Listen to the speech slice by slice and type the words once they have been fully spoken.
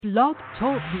Blog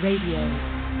Talk Radio.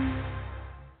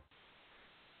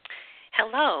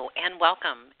 Hello and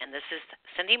welcome, and this is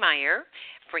Cynde Meyer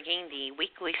bringing the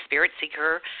weekly Spirit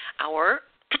Seeker Hour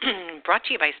brought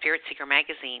to you by Spirit Seeker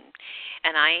Magazine.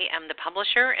 And I am the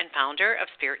publisher and founder of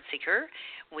Spirit Seeker.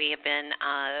 We have been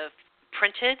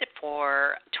printed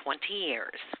for 20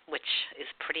 years, which is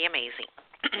pretty amazing.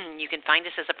 You can find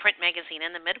us as a print magazine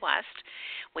in the Midwest.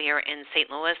 We are in St.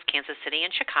 Louis, Kansas City, and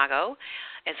Chicago,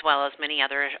 as well as many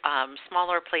other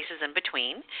smaller places in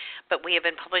between. But we have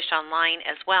been published online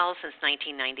as well since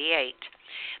 1998.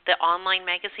 The online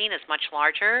magazine is much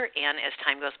larger, and as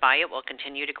time goes by, it will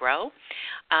continue to grow.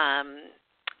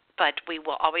 But we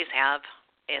will always have,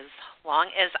 as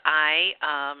long as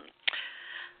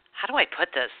how do I put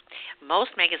this?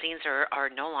 Most magazines are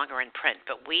no longer in print,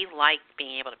 but we like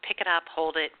being able to pick it up,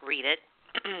 hold it, read it.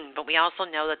 But we also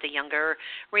know that the younger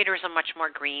readers are much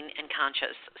more green and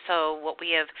conscious. So what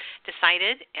we have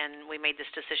decided, and we made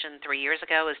this decision 3 years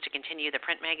ago, is to continue the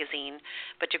print magazine,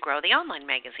 but to grow the online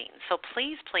magazine. So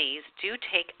please do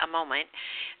take a moment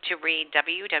to read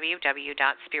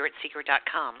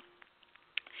www.spiritseeker.com.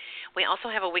 We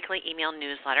also have a weekly email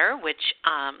newsletter, which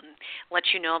lets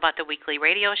you know about the weekly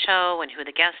radio show and who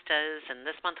the guest is. And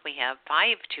this month we have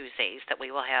 5 Tuesdays that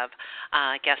we will have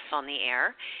guests on the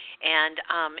air. And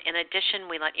in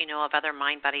addition, we let you know of other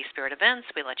Mind, Body, Spirit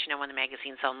events. We let you know when the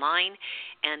magazine's online.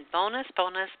 And bonus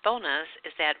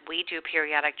is that we do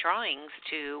periodic drawings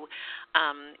to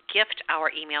gift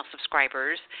our email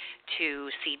subscribers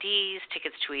to CDs,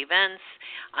 tickets to events,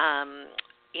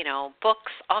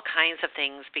 books, all kinds of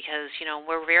things, because,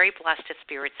 we're very blessed at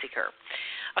Spirit Seeker.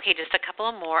 Okay, just a couple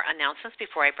of more announcements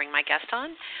before I bring my guest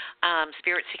on.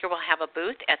 Spirit Seeker will have a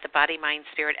booth at the Body, Mind,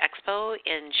 Spirit Expo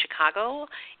in Chicago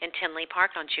in Tinley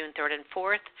Park on June 3rd and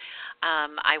 4th.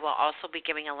 I will also be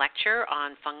giving a lecture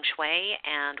on feng shui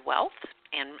and wealth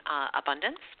and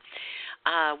abundance.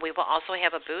 We will also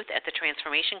have a booth at the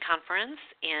Transformation Conference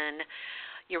in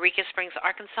Eureka Springs,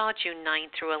 Arkansas, June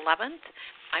 9th through 11th.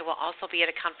 I will also be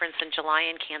at a conference in July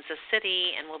in Kansas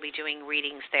City, and we'll be doing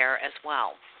readings there as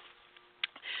well.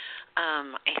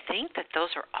 I think that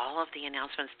those are all of the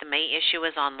announcements. The May issue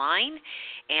is online,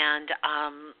 and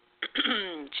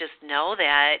just know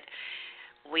that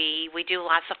we do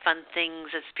lots of fun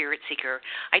things at Spirit Seeker.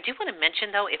 I do want to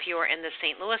mention, though, if you are in the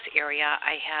St. Louis area,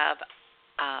 I have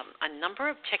a number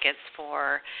of tickets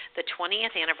for the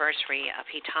 20th anniversary of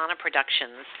Quntanna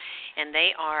Productions, and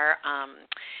they are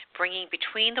bringing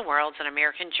Between the Worlds, an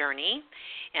American Journey,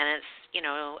 and it's,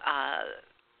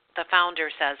 the founder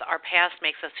says, our past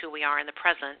makes us who we are in the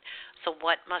present, so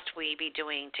what must we be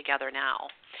doing together now?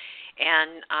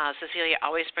 And Cecilia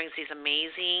always brings these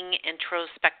amazing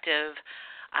introspective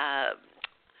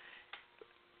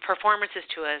performances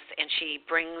to us, and she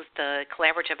brings the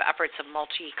collaborative efforts of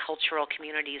multicultural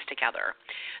communities together.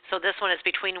 So this one is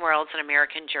Between Worlds, an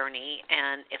American Journey,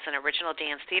 and it's an original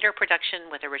dance theater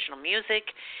production with original music,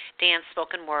 dance,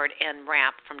 spoken word, and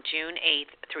rap from June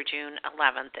 8th through June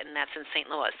 11th, and that's in St.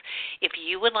 Louis. If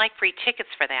you would like free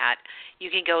tickets for that, you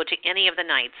can go to any of the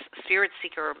nights. Spirit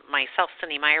Seeker, myself,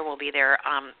 Cynde Meyer, will be there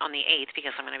on the 8th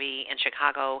because I'm going to be in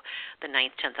Chicago the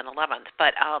 9th, 10th, and 11th.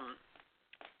 But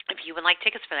if you would like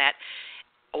tickets for that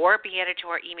or be added to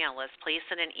our email list, please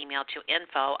send an email to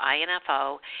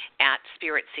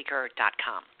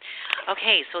info@spiritseeker.com.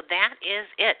 Okay, so that is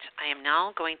it. I am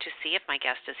now going to see if my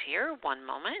guest is here. One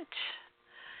moment.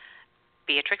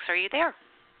 Beatrix, are you there?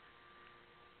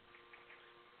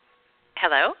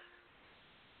 Hello?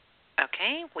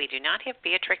 Okay, we do not have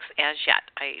Beatrix as yet.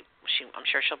 I'm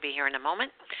sure she'll be here in a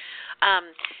moment.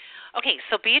 Okay,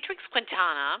 so Beatrex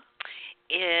Quntanna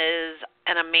is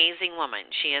an amazing woman.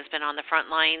 She has been on the front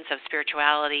lines of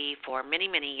spirituality for many,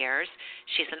 many years.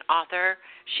 She's an author.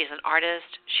 She's an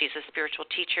artist. She's a spiritual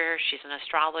teacher. She's an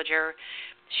astrologer.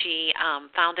 She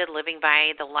founded Living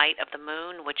by the Light of the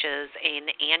Moon, which is an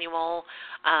annual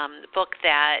book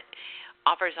that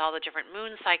offers all the different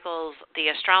moon cycles, the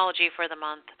astrology for the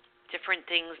month, different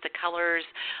things, the colors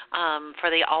for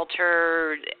the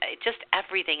altar, just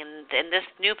everything. And this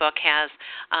new book has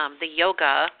the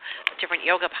yoga, different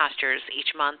yoga postures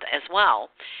each month as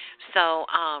well. So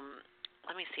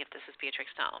let me see if this is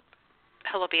Beatrix now.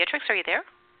 Hello, Beatrix, are you there?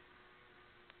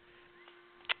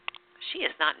 She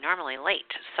is not normally late,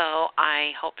 so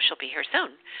I hope she'll be here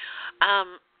soon.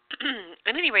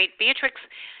 At any rate, Beatrix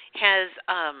has,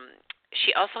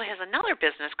 she also has another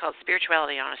business called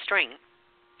Spirituality on a String,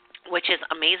 which is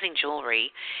amazing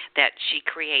jewelry that she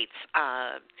creates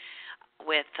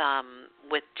with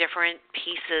different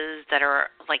pieces that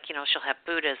are like, she'll have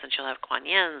Buddhas and she'll have Kuan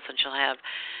Yins and she'll have,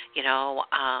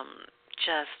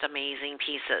 just amazing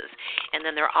pieces. And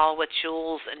then they're all with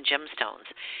jewels and gemstones.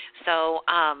 So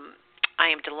I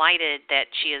am delighted that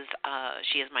she is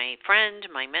my friend,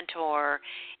 my mentor,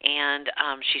 and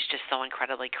she's just so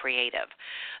incredibly creative.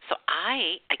 So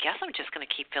I guess I'm just going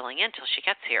to keep filling in until she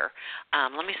gets here.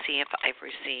 Let me see if I've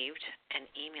received an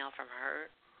email from her.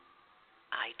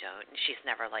 I don't. She's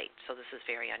never late, so this is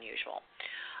very unusual.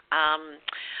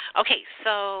 Okay,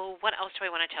 so what else do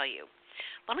I want to tell you?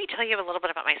 Let me tell you a little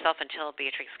bit about myself until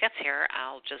Beatrex gets here.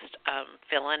 I'll just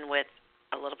fill in with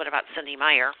a little bit about Cynde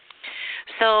Meyer.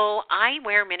 So I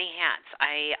wear many hats.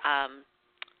 I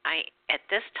at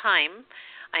this time,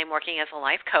 I'm working as a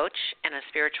life coach and a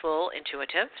spiritual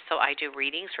intuitive. So I do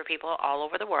readings for people all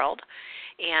over the world,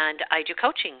 and I do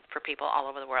coaching for people all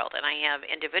over the world. And I have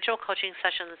individual coaching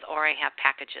sessions or I have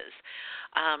packages.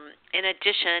 In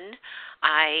addition,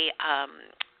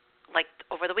 like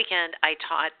over the weekend, I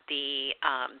taught the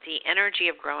energy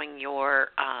of growing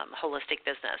your holistic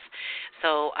business.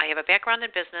 So I have a background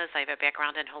in business. I have a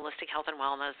background in holistic health and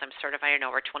wellness. I'm certified in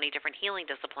over 20 different healing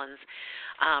disciplines.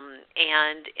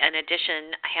 And in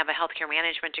addition, I have a healthcare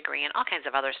management degree and all kinds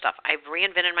of other stuff. I've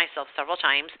reinvented myself several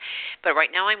times, but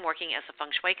right now I'm working as a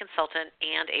feng shui consultant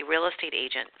and a real estate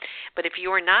agent. But if you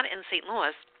are not in St.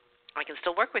 Louis, I can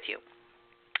still work with you.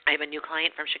 I have a new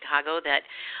client from Chicago that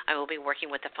I will be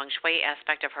working with the feng shui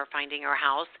aspect of her finding her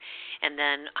house, and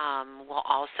then we'll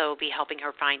also be helping her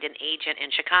find an agent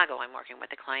in Chicago. I'm working with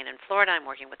a client in Florida. I'm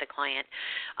working with a client,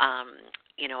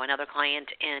 another client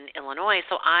in Illinois.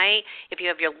 So if you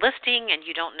have your listing and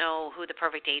you don't know who the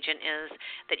perfect agent is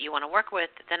that you want to work with,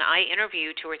 then I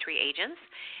interview 2 or 3 agents,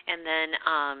 and then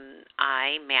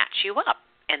I match you up.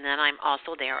 And then I'm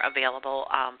also there available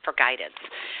for guidance.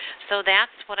 So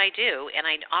that's what I do. And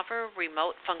I offer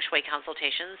remote feng shui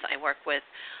consultations. I work with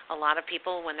a lot of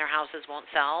people when their houses won't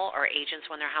sell or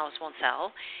agents when their house won't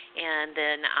sell. And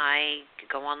then I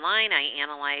go online. I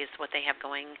analyze what they have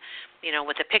going,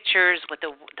 with the pictures, with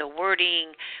the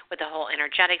wording, with the whole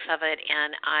energetics of it.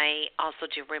 And I also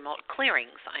do remote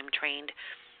clearings. I'm trained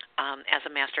as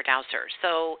a master dowser.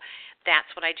 So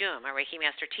that's what I do. I'm a Reiki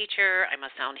master teacher. I'm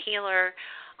a sound healer.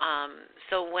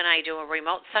 So when I do a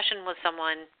remote session with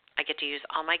someone, I get to use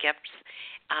all my gifts.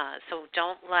 So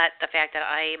don't let the fact that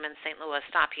I am in St. Louis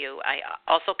stop you. I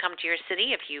also come to your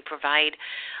city if you provide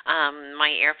my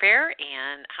airfare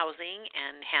and housing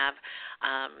and have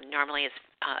normally it's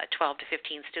 12 to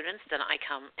 15 students, then I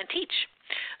come and teach.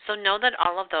 So know that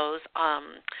all of those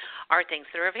are things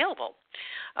that are available.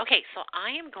 Okay, so I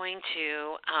am going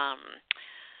to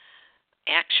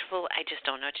I just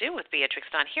don't know what to do with Beatrex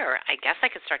not here. I guess I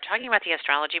could start talking about the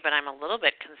astrology, but I'm a little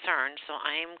bit concerned, so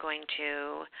I'm going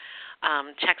to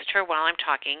text her while I'm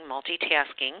talking,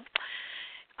 multitasking.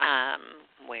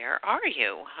 Where are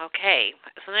you? Okay.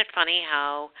 Isn't it funny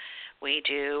how we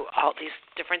do all these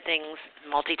different things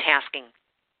multitasking?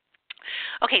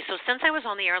 Okay, so since I was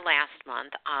on the air last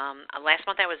month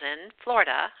I was in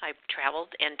Florida. I traveled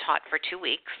and taught for 2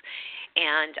 weeks,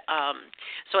 and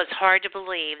so it's hard to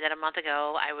believe that a month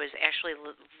ago I was actually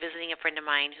visiting a friend of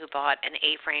mine who bought an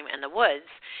A-frame in the woods,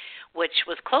 which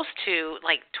was close to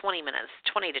like 20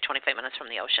 to 25 minutes from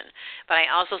the ocean. But I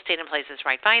also stayed in places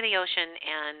right by the ocean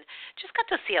and just got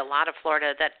to see a lot of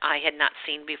Florida that I had not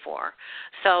seen before.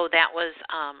 So that was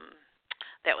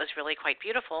really quite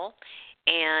beautiful.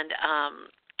 And,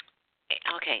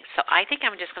 okay, so I think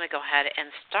I'm just going to go ahead and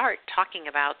start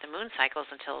talking about the moon cycles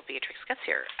until Beatrex gets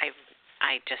here.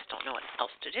 I just don't know what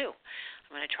else to do. I'm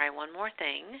going to try one more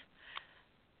thing.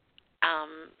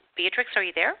 Beatrex, are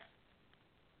you there?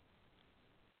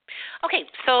 Okay,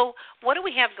 so what do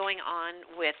we have going on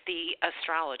with the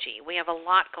astrology? We have a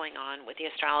lot going on with the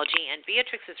astrology, and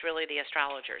Beatrex is really the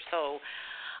astrologer. So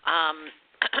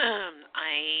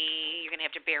you're going to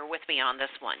have to bear with me on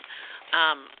this one.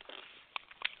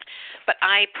 But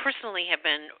I personally have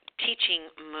been teaching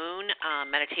moon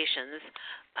meditations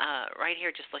right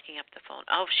here, just looking up the phone.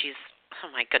 Oh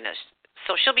my goodness.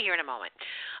 So she'll be here in a moment.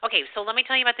 Okay, so let me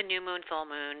tell you about the new moon, full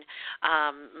moon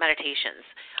meditations.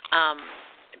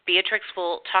 Beatrex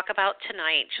will talk about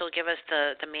tonight. She'll give us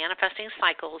the manifesting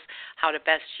cycles, how to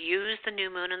best use the new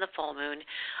moon and the full moon.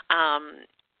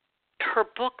 Her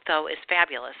book, though, is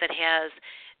fabulous. It has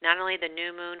not only the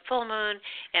new moon, full moon,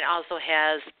 it also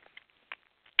has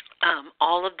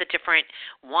all of the different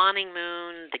waning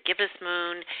moon, the gibbous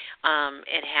moon.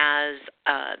 It has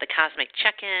the cosmic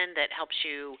check-in that helps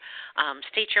you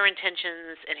state your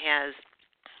intentions. It has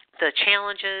the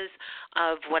challenges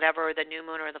of whatever the new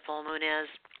moon or the full moon is.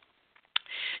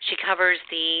 She covers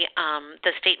the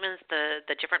statements,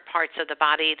 the different parts of the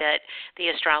body that the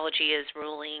astrology is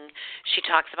ruling. She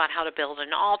talks about how to build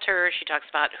an altar. She talks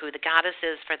about who the goddess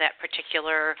is for that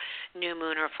particular new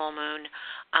moon or full moon.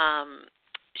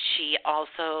 She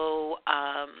also,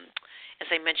 as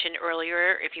I mentioned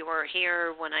earlier, if you were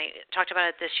here when I talked about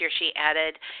it this year, she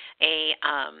added a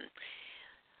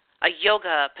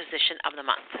yoga position of the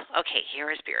month. Okay,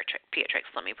 here is Beatrex.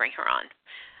 Let me bring her on.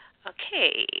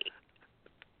 Okay.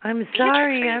 I'm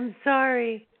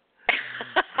sorry.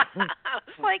 I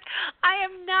was like, I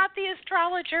am not the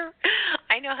astrologer.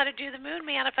 I know how to do the moon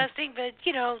manifesting, but,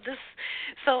 this.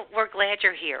 So we're glad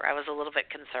you're here. I was a little bit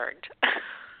concerned.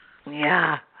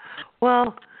 Yeah.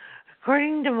 Well,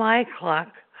 according to my clock,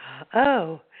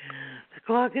 the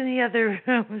clock in the other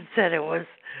room said it was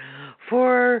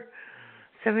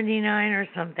 4:79 or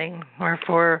something, or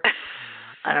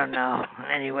I don't know.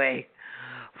 Anyway,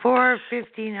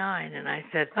 4:59, and I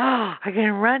said, I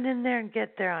can run in there and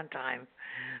get there on time.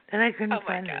 Then I couldn't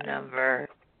find the number.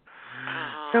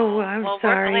 So I'm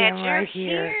sorry, we're glad I'm you're right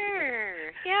here.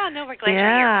 Yeah, no, we're glad you're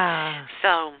here.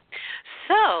 So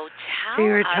tell us. So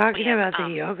you were talking about the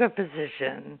yoga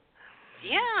position.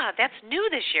 Yeah, that's new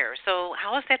this year. So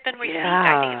how has that been received? Yeah.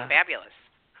 I think it's fabulous.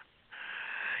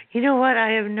 You know what? I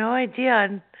have no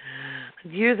idea.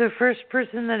 You're the first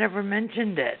person that ever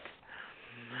mentioned it.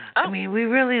 Oh. I mean, we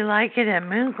really like it at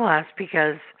Moon Class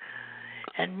because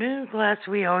at Moon Class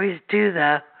we always do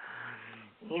the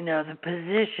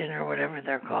position or whatever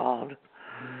they're called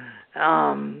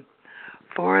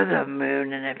for the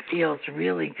moon, and it feels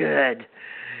really good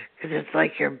because it's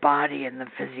like your body and the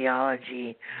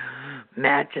physiology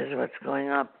matches what's going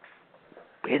up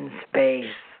in space.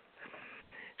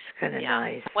 It's kind of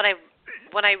nice.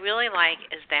 What I really like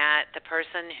is that the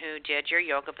person who did your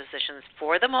yoga positions,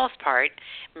 for the most part,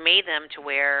 made them to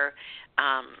where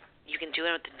you can do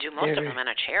most of them in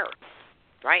a chair,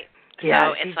 right?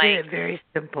 Yeah, so she it's did it very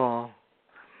simple.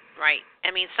 Right. I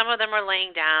mean, some of them are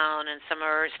laying down and some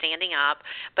are standing up,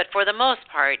 but for the most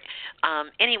part,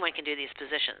 anyone can do these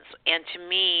positions. And to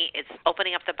me, it's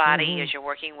opening up the body as you're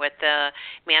working with the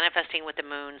manifesting with the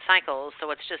moon cycles. So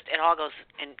it's just, it all goes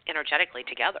energetically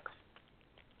together.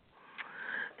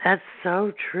 That's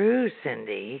so true,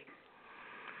 Cynde.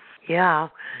 Yeah.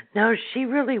 No, she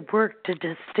really worked to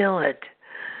distill it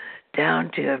down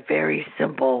to a very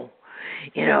simple,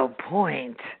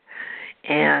 point,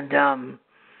 and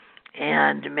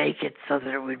make it so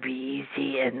that it would be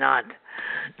easy and not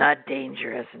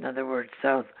dangerous. In other words,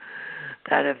 so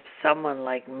that if someone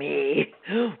like me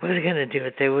was going to do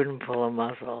it, they wouldn't pull a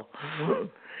muscle.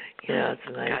 It's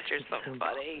nice. God, you're so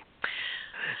funny.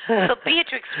 So,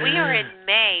 Beatrex, we are in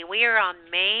May. We are on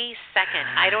May 2nd.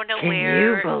 I don't know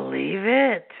where. Can you believe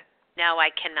it? No, I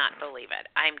cannot believe it.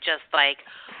 I'm just like,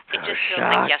 it just feels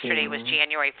shocking. like yesterday was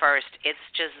January 1st. It's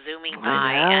just zooming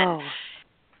by. I know.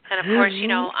 And of course,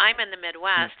 I'm in the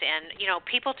Midwest, and,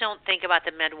 people don't think about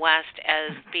the Midwest as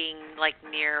being like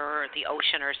near the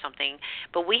ocean or something,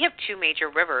 but we have two major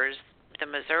rivers, the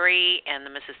Missouri and the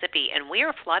Mississippi, and we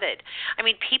are flooded. I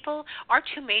mean, our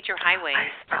two major highways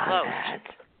are closed. That.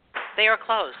 They are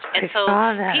closed. And I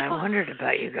saw that. I wondered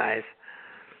about you guys.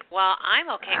 Well, I'm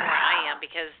okay where I am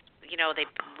because, they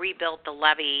rebuilt the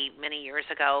levee many years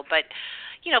ago, but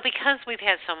because we've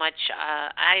had so much,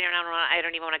 I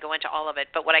don't even want to go into all of it,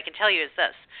 but what I can tell you is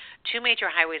this. Two major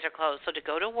highways are closed, so to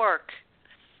go to work,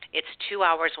 it's 2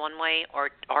 hours one way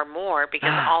or more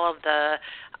because all of the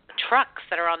trucks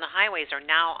that are on the highways are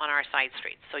now on our side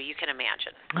streets, so you can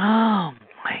imagine. Oh,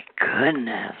 my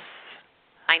goodness.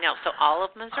 I know. So all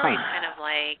of Missouri is kind of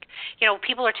like,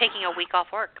 people are taking a week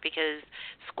off work because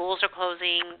schools are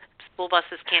closing, school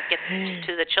buses can't get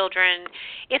to the children.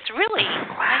 It's really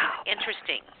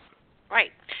interesting.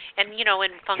 Right. And,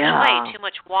 in feng shui, too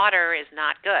much water is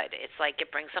not good. It's like it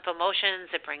brings up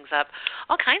emotions. It brings up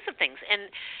all kinds of things.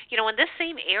 And, when this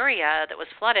same area that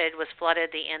was flooded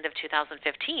the end of 2015.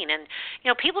 And,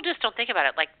 people just don't think about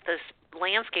it. Like this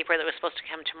landscaper that was supposed to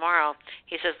come tomorrow,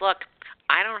 he says, look,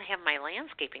 I don't have my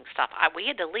landscaping stuff.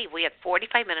 We had to leave. We had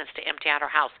 45 minutes to empty out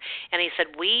our house. And he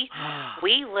said, we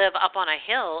live up on a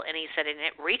hill. And he said, and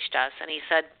it reached us. And he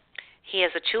said, he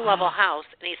has a 2-level house.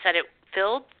 And he said it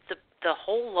filled the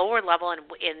whole lower level, and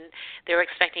they're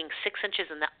expecting 6 inches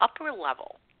in the upper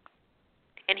level.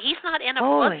 And he's not in a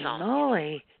flood zone. Holy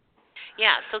moly.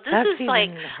 Yeah, so this That's is like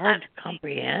hard to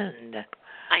comprehend.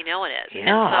 I know it is.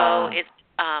 Yeah. And so it's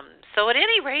so at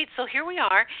any rate, so here we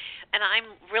are, and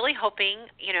I'm really hoping,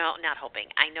 not hoping.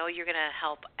 I know you're going to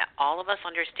help all of us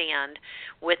understand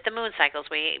with the moon cycles,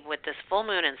 with this full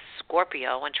moon in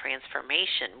Scorpio and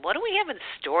transformation. What do we have in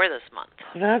store this month?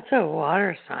 That's a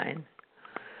water sign.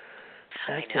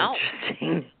 That's I know.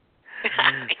 interesting.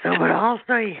 So, but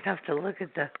also you have to look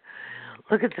at the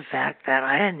fact that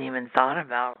I hadn't even thought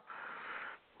about,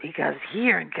 because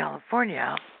here in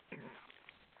California,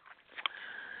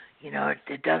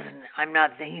 it doesn't. I'm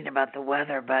not thinking about the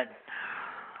weather, but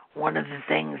one of the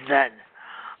things that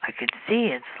I could see,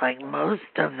 it's like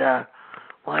most of the,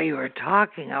 while you were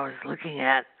talking, I was looking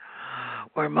at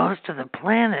where most of the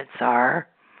planets are,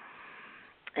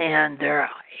 and they're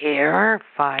air,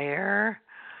 fire,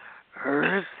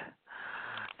 Earth.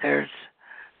 There's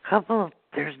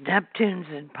there's Neptune's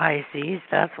in Pisces,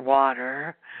 that's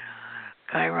water.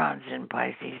 Chiron's in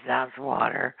Pisces, that's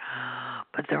water.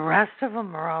 But the rest of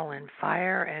them are all in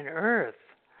fire and earth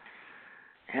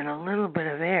and a little bit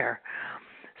of air.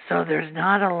 So there's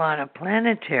not a lot of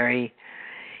planetary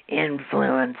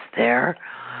influence there.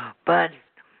 But,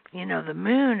 the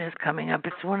moon is coming up.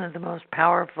 It's one of the most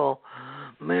powerful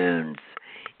moons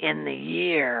in the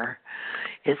year.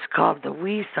 It's called the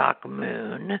Wesak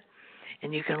moon.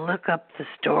 And you can look up the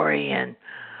story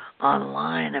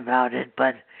online about it.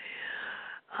 But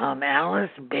Alice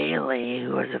Bailey,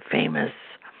 who was a famous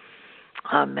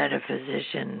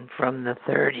metaphysician from the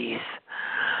 30s,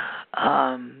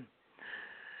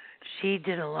 she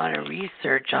did a lot of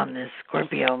research on this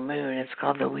Scorpio moon. It's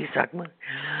called the Wesak moon,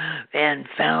 and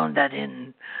found that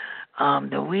in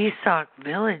the Wesak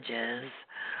villages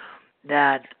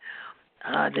that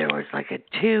there was like a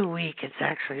 2-week, it's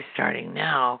actually starting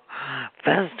now,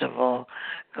 festival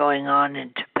going on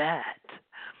in Tibet.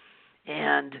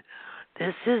 And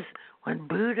this is when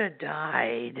Buddha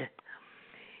died.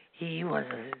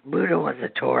 Buddha was a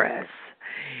Taurus,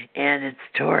 and it's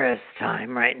Taurus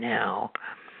time right now.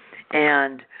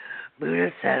 And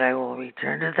Buddha said, I will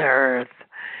return to the earth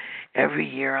every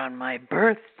year on my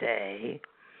birthday,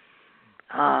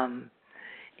 and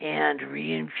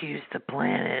reinfuse the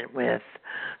planet with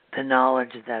the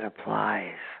knowledge that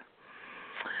applies.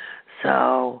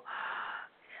 So,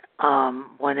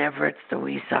 whenever it's the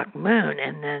Wesak moon,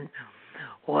 and then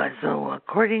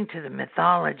according to the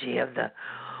mythology of the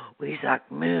Wesak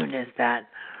moon, is that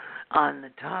on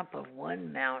the top of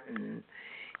one mountain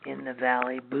in the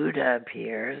valley, Buddha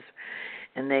appears,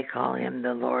 and they call him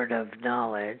the Lord of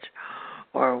Knowledge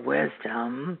or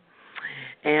Wisdom,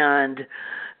 and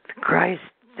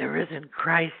the risen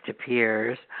Christ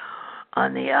appears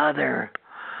on the other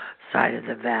side of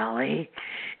the valley,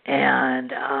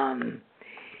 and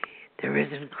the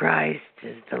risen Christ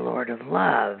is the Lord of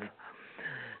Love.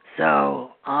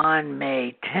 So on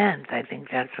May 10th, I think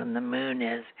that's when the moon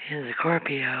is in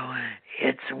Scorpio,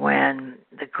 it's when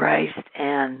the Christ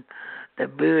and the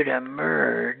Buddha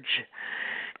merge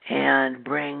and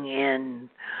bring in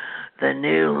the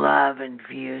new love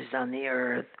infused on the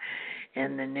earth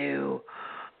and the new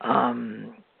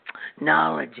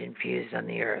knowledge infused on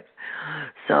the earth.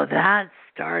 So that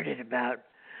started about,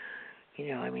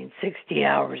 60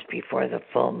 hours before the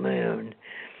full moon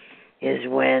is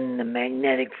when the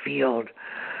magnetic field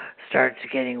starts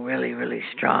getting really, really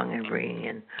strong and bringing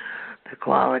in the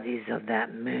qualities of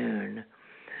that moon.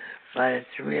 But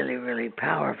it's really, really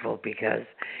powerful because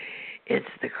it's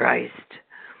the Christ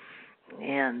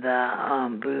and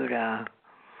the Buddha,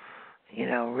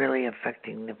 really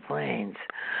affecting the planes.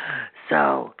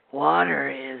 So water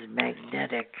is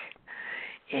magnetic,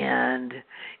 and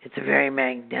it's a very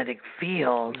magnetic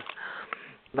field,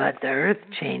 but the earth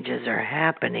changes are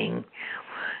happening,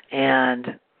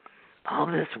 and all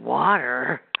this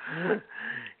water,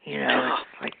 it's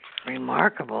like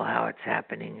remarkable how it's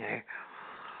happening there.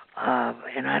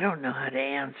 And I don't know how to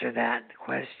answer that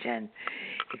question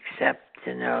except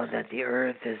to know that the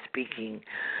earth is speaking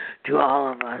to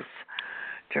all of us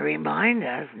to remind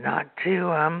us not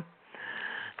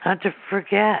to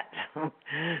forget,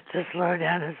 to slow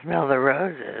down and smell the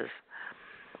roses.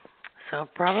 So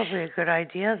probably a good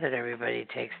idea that everybody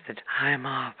takes the time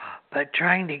off. But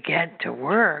trying to get to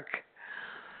work,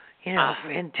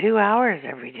 in 2 hours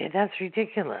every day, that's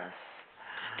ridiculous.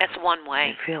 That's one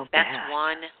way. I feel That's bad.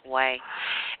 one way.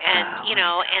 And,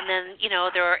 and then,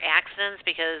 there are accidents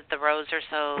because the roads are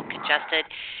so congested.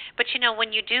 But,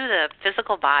 when you do the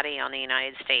physical body on the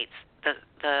United States,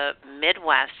 the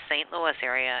Midwest, St. Louis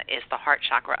area is the heart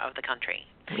chakra of the country.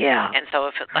 Yeah. And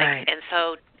so right.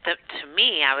 To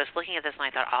me, I was looking at this and I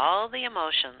thought all the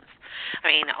emotions. I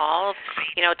mean,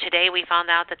 today we found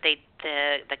out that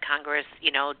the Congress,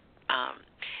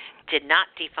 did not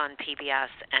defund PBS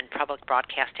and public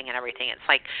broadcasting and everything. It's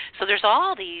like, so there's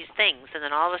all these things, and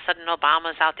then all of a sudden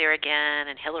Obama's out there again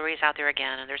and Hillary's out there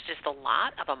again, and there's just a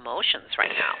lot of emotions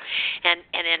right now. And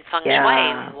in feng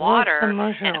shui, water and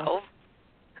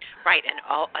Right, and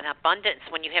an abundance.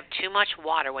 When you have too much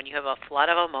water, when you have a flood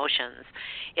of emotions,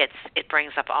 it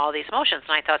brings up all these emotions.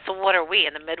 And I thought, so what are we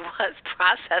in the Midwest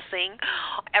processing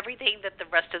everything that the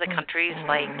rest of the country's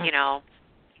like?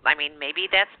 I mean, maybe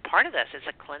that's part of this. It's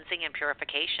a cleansing and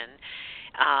purification.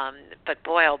 But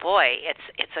boy, oh boy,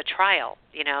 it's a trial.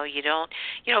 You don't.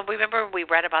 Remember we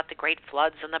read about the great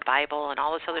floods in the Bible and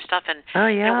all this other stuff, and oh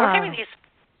yeah, we're having these.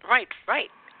 Right.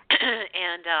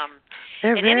 And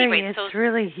they're at very, any rate, it's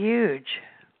really huge.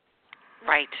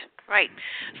 Right.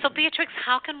 So, Beatrex,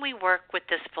 how can we work with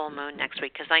this full moon next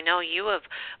week? Because I know you have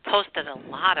posted a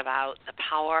lot about the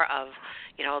power of,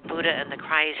 Buddha and the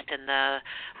Christ and the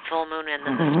full moon and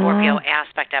then the Scorpio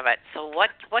aspect of it. So,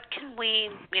 what can we,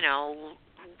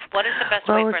 what is the best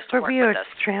way for us to work with this? Scorpio, it's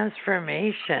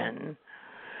transformation.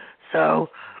 So,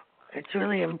 it's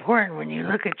really important when you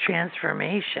look at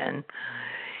transformation.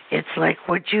 It's like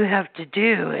what you have to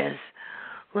do is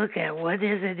look at what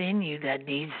is it in you that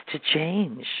needs to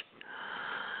change.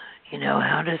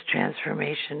 How does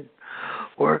transformation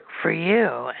work for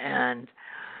you? And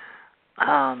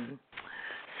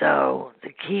so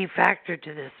the key factor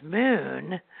to this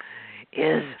moon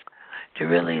is to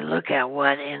really look at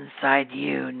what inside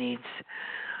you needs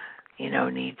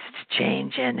to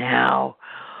change, and how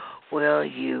will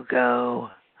you go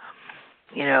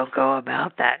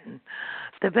about that. And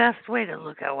the best way to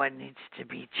look at what needs to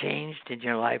be changed in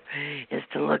your life is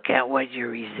to look at what you're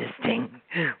resisting.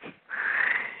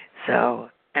 So,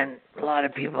 and a lot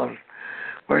of people,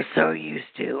 we're so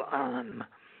used to,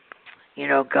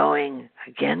 going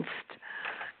against,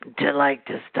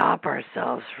 to stop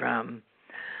ourselves from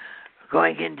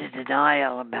going into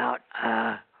denial about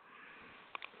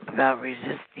about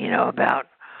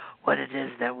what it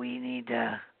is that we need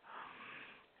to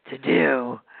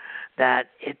do,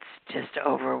 that it's just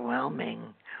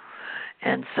overwhelming.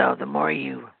 And so the more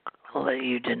you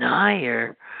deny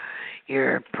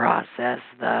your process,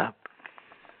 the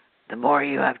more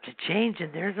you have to change.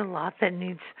 And there's a lot that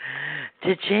needs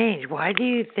to change. Why do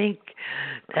you think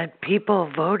that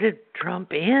people voted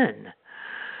Trump in?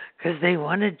 Because they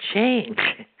wanted change.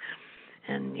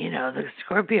 And, the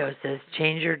Scorpio says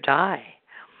change or die.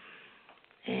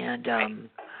 And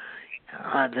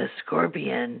the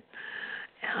scorpion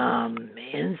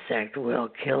insect will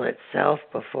kill itself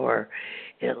before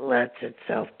it lets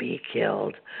itself be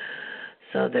killed.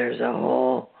 So there's a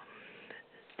whole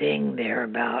thing there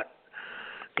about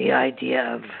the idea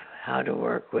of how to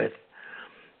work with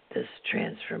this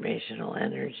transformational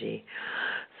energy.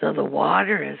 So the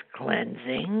water is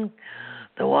cleansing,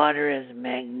 the water is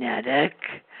magnetic,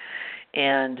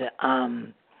 and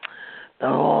the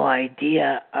whole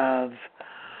idea of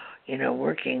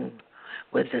working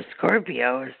with the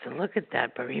Scorpio is to look at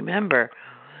that. But remember,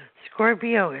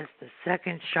 Scorpio is the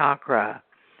second chakra.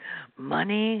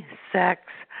 Money, sex,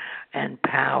 and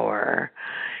power,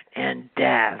 and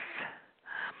death.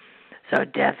 So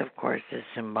death, of course, is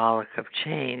symbolic of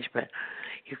change, but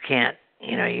you can't,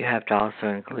 you have to also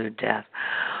include death.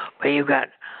 But you've got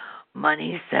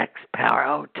money, sex,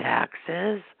 power,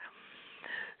 taxes.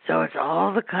 So it's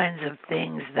all the kinds of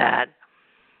things that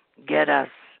get us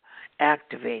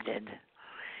activated.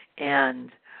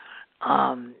 And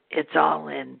it's all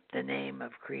in the name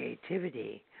of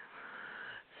creativity.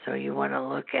 So you want to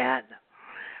look at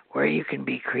where you can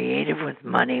be creative with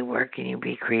money, where can you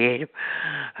be creative,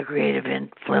 a creative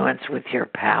influence with your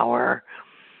power.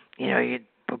 Your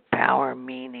power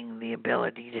meaning the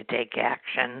ability to take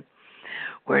action.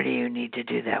 Where do you need to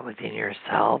do that within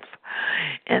yourself?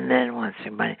 And then once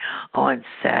your money, and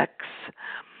sex.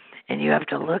 And you have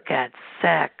to look at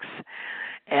sex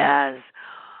as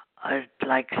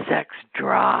like sex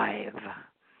drive.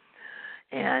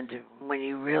 And when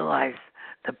you realize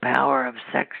the power of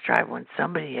sex drive, when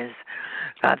somebody has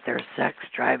got their sex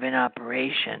drive in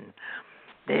operation,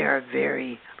 they are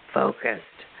very focused.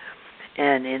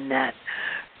 And in that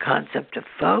concept of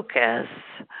focus,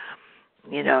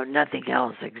 nothing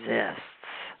else exists.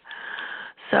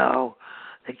 So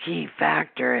the key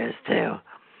factor is to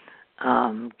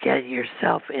get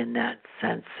yourself in that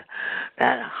sense,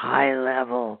 that high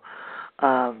level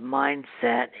of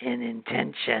mindset and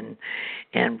intention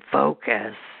and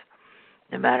focus,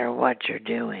 no matter what you're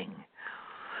doing.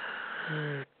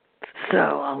 So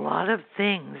a lot of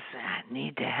things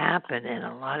need to happen, and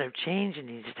a lot of change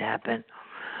needs to happen.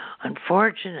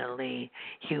 Unfortunately,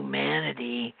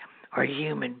 humanity or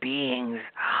human beings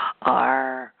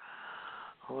are,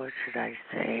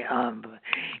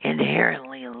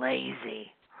 inherently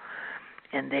lazy.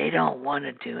 And they don't want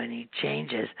to do any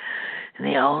changes. And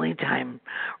the only time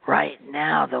right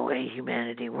now the way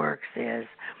humanity works is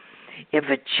if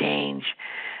a change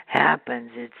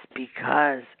happens, it's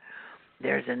because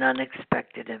there's an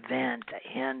unexpected event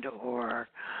and or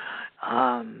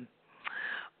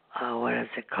what is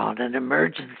it called? An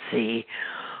emergency,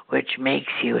 which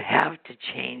makes you have to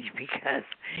change because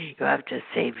you have to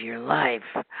save your life.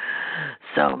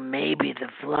 So maybe the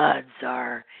floods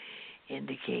are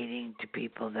indicating to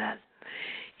people that,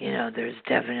 there's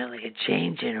definitely a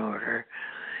change in order.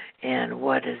 And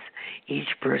what is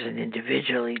each person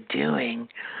individually doing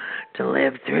to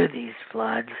live through these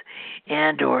floods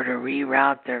and or to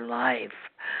reroute their life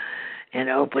and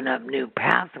open up new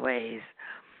pathways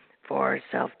for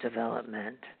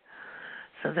self-development.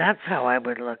 So that's how I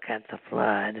would look at the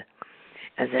flood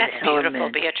as an element.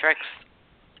 Beautiful, Beatrix.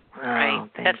 Oh, right.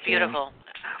 That's beautiful.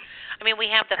 I mean, we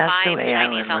have the That's 5 the way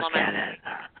Chinese I would look elements. at it.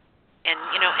 And,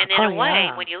 and in a way,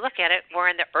 when you look at it, we're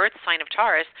in the earth sign of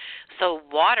Taurus, so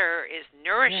water is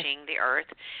nourishing the earth,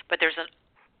 but there's a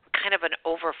kind of an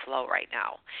overflow right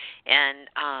now. And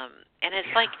it's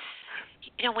like,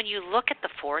 when you look at the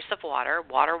force of water,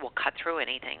 water will cut through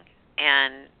anything.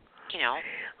 And,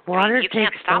 water you takes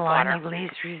can't stop the line water. of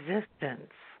least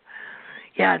resistance.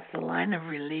 Yeah, it's the line of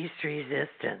least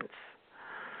resistance,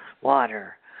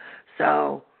 water.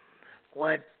 So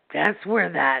that's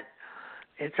where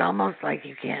it's almost like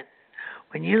you can't,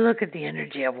 when you look at the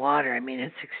energy of water, I mean,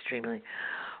 it's extremely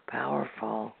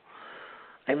powerful.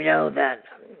 I know that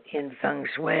in Feng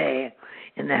Shui,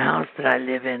 in the house that I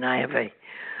live in, I have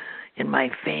in my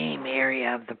fame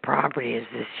area of the property is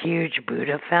this huge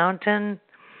Buddha fountain,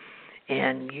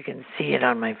 and you can see it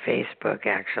on my Facebook,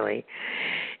 actually.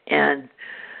 And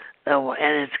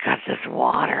it's got this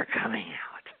water coming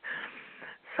out.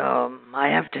 So I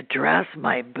have to dress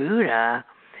my Buddha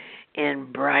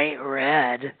in bright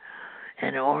red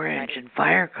and orange and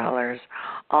fire colors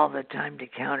all the time to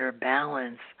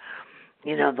counterbalance,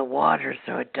 the water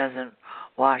so it doesn't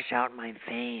wash out my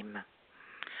fame.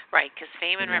 Right, because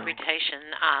fame and reputation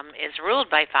is ruled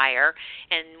by fire,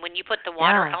 and when you put the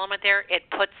water element there, it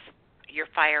puts your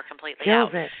fire completely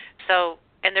out. It. So,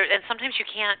 and sometimes you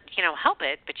can't, help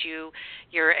it, but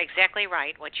you're exactly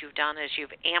right. What you've done is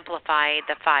you've amplified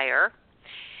the fire.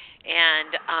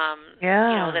 And,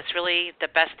 that's really the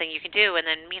best thing you can do. And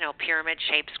then, pyramid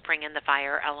shapes bring in the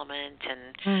fire element.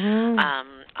 And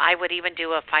I would even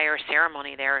do a fire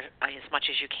ceremony there as much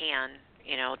as you can,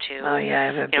 to, I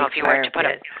have a big if you were to put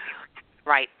pit.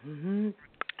 Right. Mm-hmm.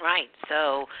 Right.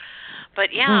 So, but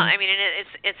I mean,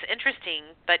 it's interesting,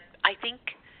 but I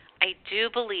do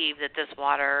believe that this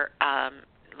water,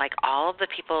 like all of the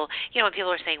people, when people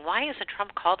are saying, why hasn't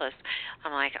Trump called us?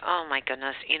 I'm like, oh my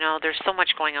goodness, there's so much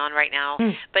going on right now.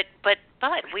 But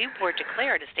we were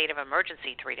declared a state of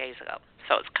emergency 3 days ago.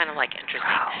 So it's kind of like interesting.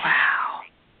 Oh, wow.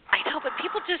 I know, but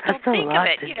people just That's don't think of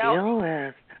it, to deal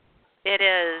with. It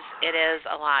is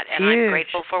a lot, and Huge. I'm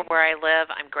grateful for where I live.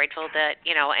 I'm grateful that,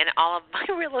 and all of my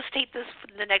real estate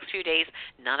the next few days,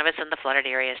 none of it's in the flooded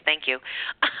areas. Thank you.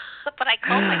 But I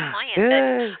called my client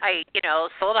that I,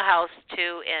 sold a house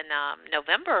to in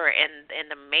November in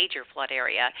the major flood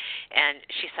area, and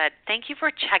she said, thank you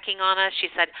for checking on us. She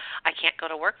said, I can't go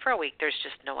to work for a week. There's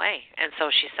just no way. And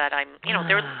so she said,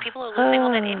 people are losing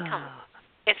all that income.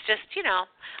 It's just,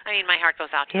 I mean, my heart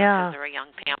goes out to them because they're a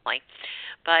young family.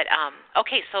 But,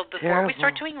 okay, so before we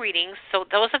start doing readings, so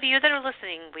those of you that are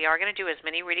listening, we are going to do as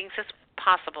many readings as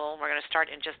possible. We're going to start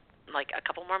in just like a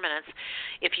couple more minutes.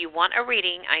 If you want a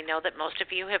reading, I know that most of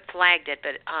you have flagged it,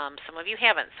 but some of you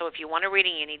haven't. So if you want a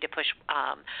reading, you need to push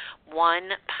 1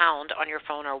 pound on your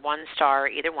phone or 1 star,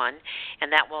 either one, and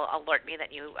that will alert me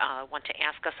that you want to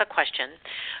ask us a question.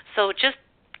 So just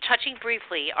touching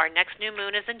briefly, our next new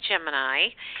moon is in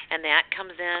Gemini, and that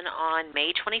comes in on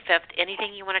May 25th.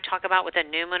 Anything you want to talk about with a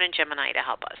new moon in Gemini to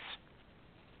help us?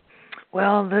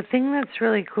 Well, the thing that's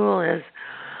really cool is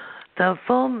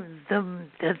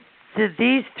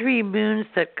these 3 moons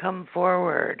that come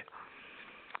forward,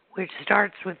 which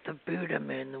starts with the Buddha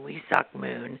moon, the Wesak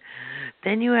moon.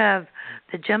 Then you have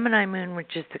the Gemini moon,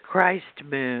 which is the Christ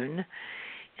moon,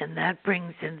 and that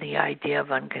brings in the idea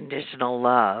of unconditional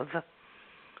love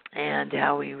and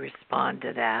how we respond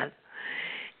to that.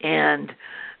 And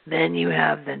then you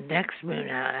have the next moon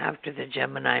after the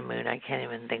Gemini moon. I can't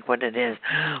even think what it is,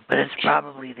 but it's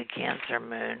probably the Cancer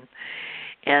moon.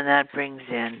 And that brings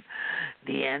in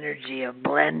the energy of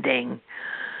blending,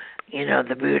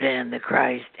 the Buddha and the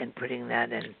Christ and putting that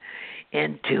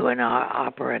into an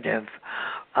operative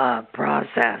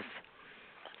process.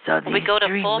 So we go to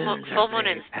full moon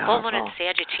in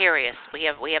Sagittarius. We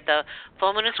have the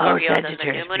full moon in Scorpio, then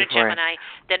the new moon in Gemini,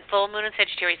 then full moon in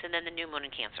Sagittarius, and then the new moon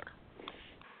in Cancer.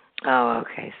 Oh,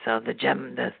 okay. So the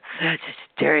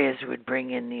Sagittarius would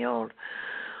bring in the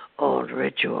old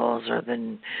rituals, or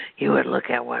then you would look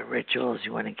at what rituals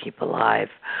you want to keep alive.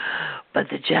 But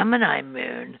the Gemini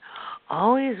moon,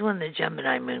 always when the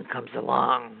Gemini moon comes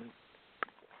along,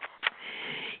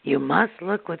 you must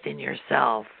look within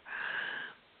yourself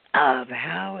of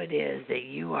how it is that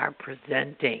you are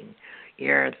presenting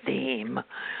your theme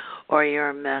or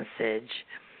your message.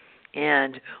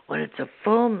 And when it's a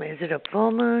full, is it a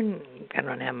full moon? I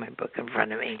don't have my book in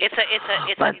front of me. It's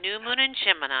a new moon in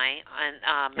Gemini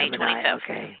on May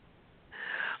 25th.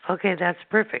 Okay, that's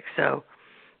perfect. So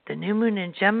the new moon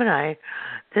in Gemini,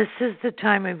 this is the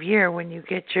time of year when you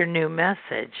get your new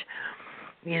message.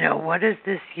 You know, what is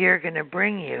this year going to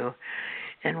bring you?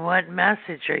 And what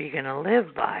message are you going to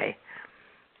live by,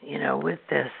 you know, with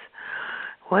this?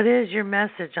 What is your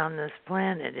message on this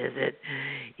planet? Is it,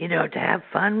 you know, to have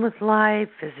fun with life?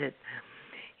 Is it,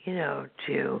 you know,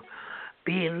 to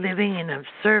be living in of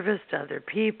service to other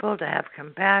people, to have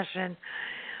compassion?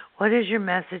 What is your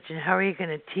message, and how are you going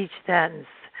to teach that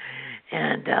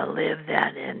and live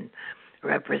that and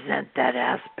represent that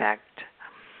aspect?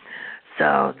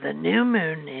 So the new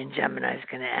moon in Gemini is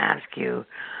going to ask you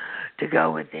to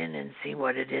go within and see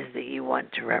what it is that you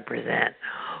want to represent,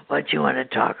 what you want to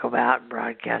talk about,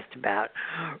 broadcast about,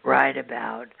 write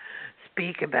about,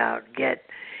 speak about, get,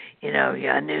 you know,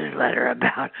 a newsletter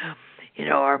about, you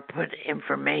know, or put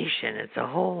information. It's a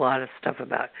whole lot of stuff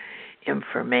about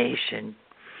information.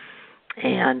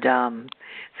 And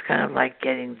it's kind of like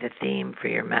getting the theme for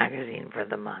your magazine for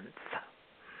the month.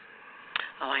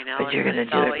 Oh, I know. But you're going to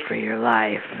do it for your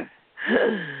life.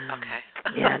 Okay.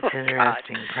 Yeah, it's an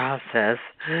interesting process.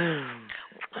 So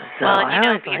well, and I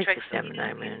always like Beatrex, the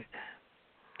Gemini moon.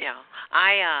 Yeah,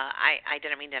 I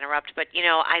didn't mean to interrupt, but you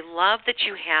know, I love that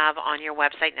you have on your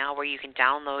website now where you can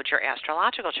download your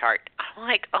astrological chart. I'm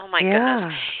like, oh my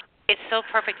goodness, it's so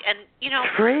perfect. And you know,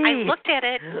 free. I looked at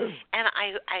it and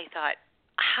I thought,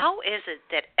 how is it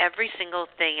that every single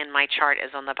thing in my chart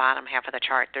is on the bottom half of the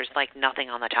chart? There's like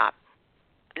nothing on the top.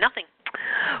 Nothing.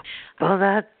 Well,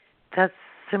 that's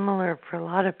similar for a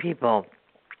lot of people.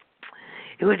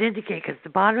 It would indicate, because the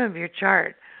bottom of your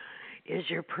chart is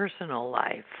your personal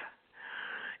life,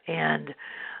 and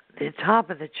the top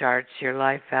of the chart's your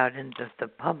life out into the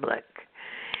public,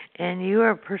 and you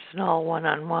are personal,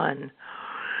 one-on-one,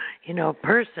 you know,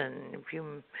 person. If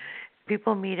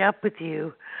people meet up with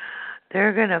you,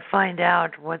 they're going to find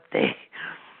out what they,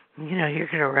 you know, you're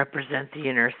going to represent the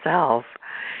inner self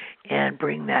and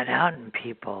bring that out in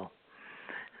people.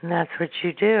 And that's what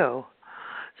you do.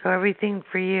 So everything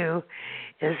for you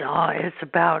is it's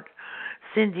about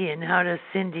Cynde and how does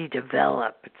Cynde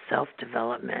develop. It's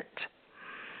self-development.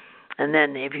 And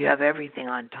then if you have everything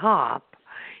on top,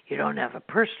 you don't have a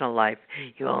personal life.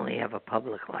 You only have a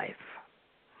public life.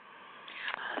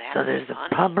 So there's the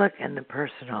public and the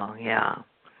personal, yeah.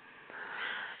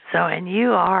 So, and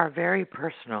you are very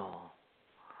personal.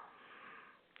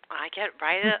 I get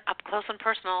right up close and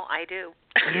personal. I do.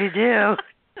 You do.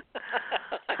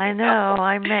 I know.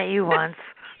 I met you once.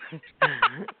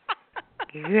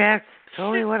 You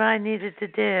told me what I needed to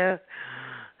do,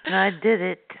 and I did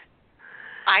it.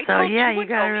 So yeah, you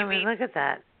got to really look at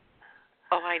that.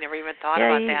 Oh, I never even thought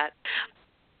about that.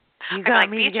 You got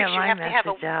me to get my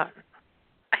message out.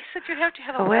 I said you have to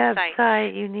have a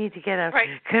website. You need to get a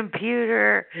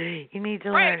computer. You need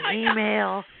to learn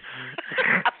email.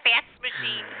 A fax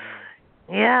machine.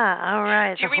 Yeah, all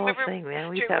right. Do you remember, whole thing,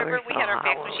 man. Do you remember we had our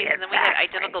fax machines, and then we had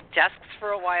identical desks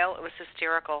for a while? It was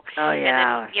hysterical. Oh,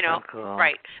 yeah. And then, you know, so cool.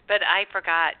 Right. But I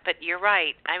forgot. But you're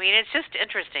right. I mean, it's just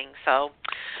interesting. So,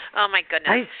 oh, my goodness.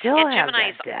 I still have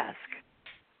Gemini's, that desk.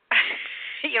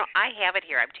 You know, I have it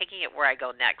here. I'm taking it where I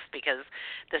go next because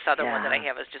this other one that I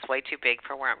have is just way too big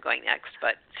for where I'm going next.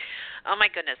 But oh my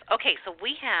goodness. Okay, so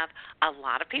we have a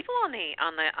lot of people on the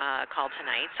call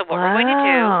tonight. So what we're going to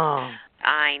do,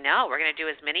 I know, we're going to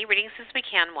do as many readings as we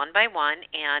can, one by one.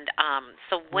 And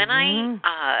so when I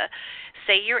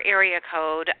say your area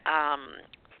code,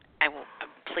 I will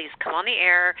please come on the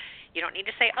air. You don't need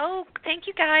to say, "Oh, thank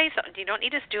you guys." You don't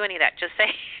need to do any of that. Just say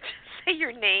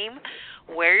your name,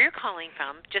 where you're calling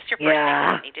from, just your first name.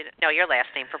 You don't need to know your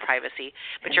last name for privacy,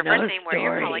 but your first name, where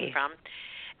you're calling from,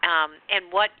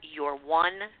 and what your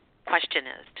one question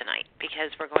is tonight. Because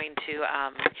we're going to,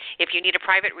 if you need a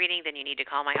private reading, then you need to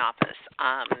call my office.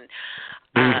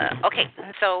 Okay,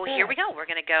 so here we go. We're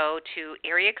going to go to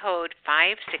area code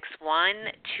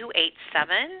 561-287.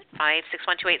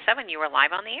 561-287. You are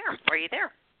live on the air. Are you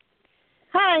there?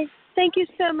 Hi. Thank you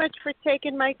so much for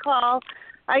taking my call.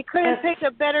 I couldn't pick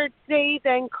a better day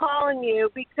than calling you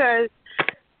because,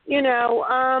 you know,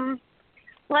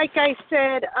 like I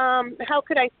said, how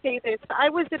could I say this? I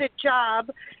was at a job,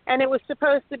 and it was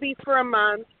supposed to be for a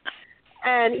month,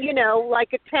 and, you know,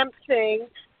 like a temp thing,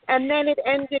 and then it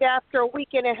ended after a week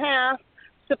and a half.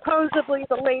 Supposedly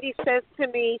the lady says to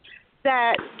me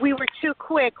that we were too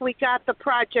quick. We got the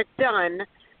project done.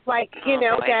 Like, you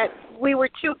know, that we were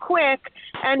too quick.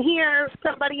 And here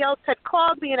somebody else had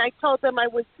called me, and I told them I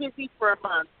was busy for a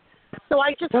month. So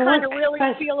I just kind of really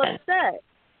feel upset.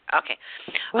 Okay.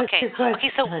 What's your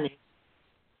question, honey?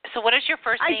 So what is your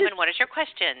first name and what is your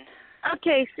question?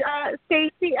 Okay,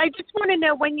 Stacy, I just want to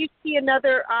know when you see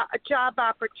another job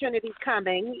opportunity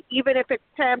coming, even if it's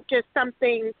temp, just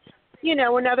something, you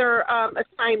know, another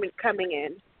assignment coming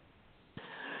in.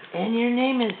 And your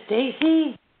name is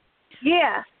Stacy?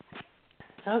 Yeah.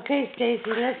 Okay, Stacy,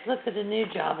 let's look at a new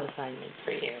job assignment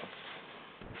for you.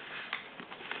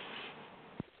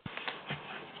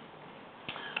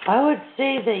 I would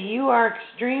say that you are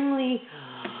extremely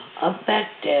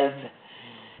effective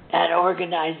at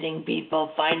organizing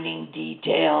people, finding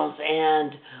details,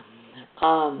 and,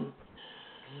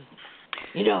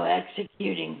 you know,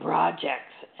 executing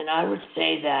projects. And I would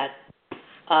say that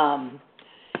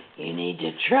you need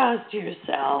to trust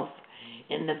yourself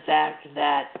in the fact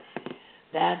that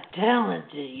that talent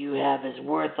that you have is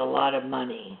worth a lot of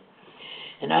money.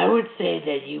 And I would say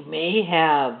that you may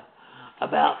have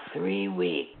about 3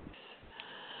 weeks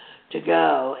to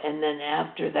go, and then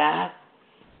after that,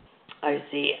 I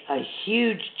see a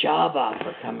huge job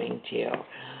offer coming to you.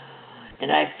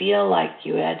 And I feel like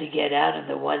you had to get out of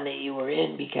the one that you were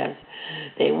in because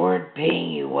they weren't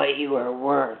paying you what you were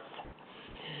worth.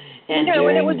 And you know,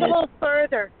 and it was a little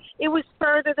further. It was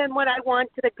further than what I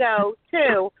wanted to go,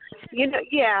 too. You know,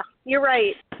 yeah, you're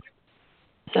right.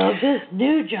 So this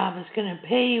new job is going to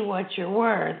pay you what you're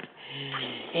worth,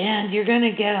 and you're going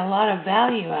to get a lot of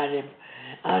value out of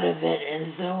it,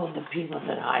 and so will the people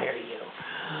that hire you.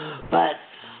 But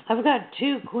I've got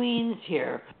 2 queens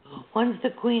here. One's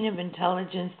the queen of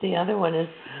intelligence. The other one is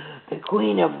the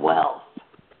queen of wealth.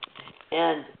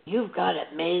 And you've got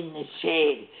it made in the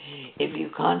shade if you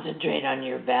concentrate on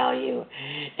your value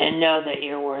and know that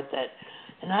you're worth it.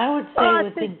 And I would say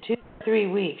within 2 to 3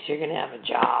 weeks, you're going to have a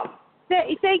job.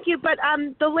 Thank you, but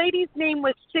the lady's name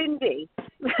was Cynde.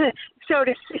 So,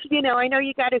 you know, I know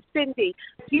you got a Cynde. Do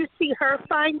you see her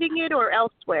finding it or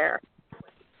elsewhere?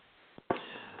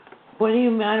 What do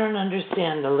you mean? I don't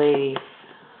understand the lady.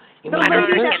 I don't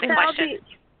understand the question.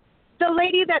 The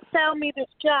lady that found me this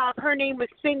job, her name was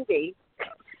Cynde.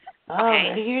 Oh,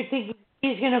 okay. So you're thinking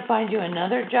he's going to find you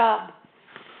another job?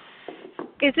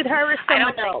 Is it her or someone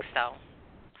else? I don't think so.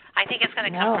 I think it's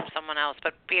going to come from someone else.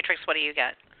 But Beatrix, what do you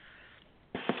get?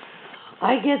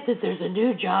 I get that there's a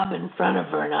new job in front of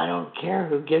her, and I don't care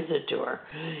who gives it to her.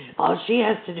 All she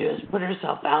has to do is put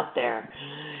herself out there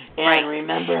and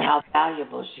remember how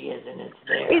valuable she is, and it's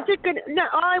there. Is it going to? No,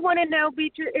 all I want to know,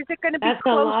 Beatrix, is it going to be That's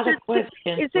closer? A lot of questions.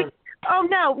 Is it? Oh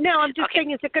no, I'm just saying,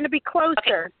 is it going to be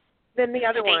closer than the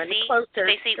other one? Closer.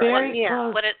 Stacey, close.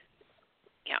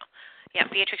 Yeah.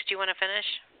 Beatrix, do you want to finish,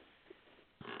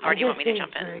 or do you want me to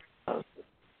jump in?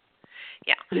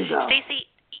 Yeah, Stacey.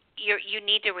 You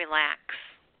need to relax.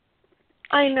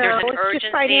 I know. There's an it's urgency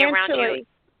just financially. around you.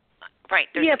 Right.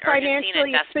 There's an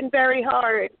financially, it's been very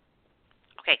hard.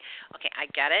 Okay, I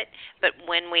get it. But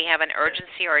when we have an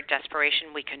urgency or a desperation,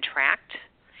 we contract.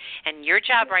 And your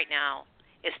job right now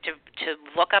is to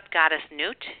look up Goddess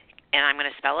Nut, and I'm going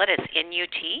to spell it. It's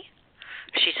N-U-T.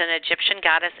 She's an Egyptian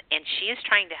goddess, and she is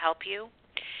trying to help you.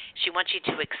 She wants you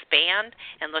to expand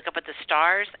and look up at the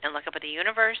stars and look up at the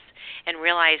universe and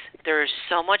realize there's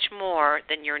so much more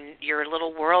than your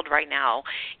little world right now.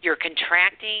 You're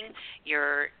contracting.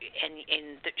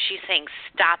 She's saying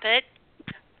stop it.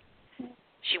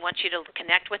 She wants you to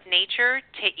connect with nature.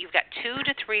 You've got 2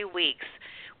 to 3 weeks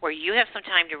where you have some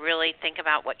time to really think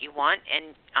about what you want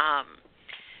and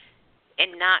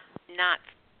not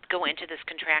go into this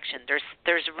contraction.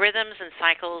 There's rhythms and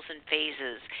cycles and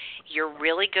phases. You're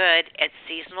really good at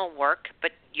seasonal work,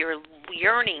 but your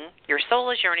soul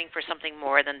is yearning for something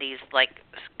more than these, like,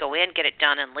 go in, get it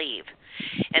done, and leave.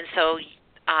 And so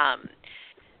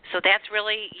that's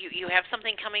really, you have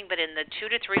something coming, but in the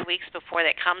 2 to 3 weeks before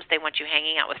that comes, they want you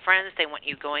hanging out with friends, they want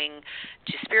you going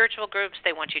to spiritual groups,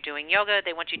 they want you doing yoga,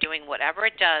 they want you doing whatever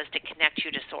it does to connect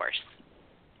you to Source.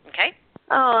 Okay?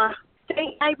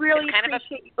 I really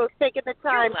appreciate you both taking the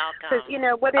time. You're welcome. Because, you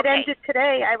know, when it ended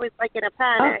today, I was like in a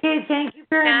panic. Okay, thank you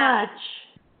very much.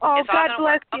 Oh, God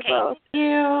bless you both. Thank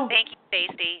you. Thank you,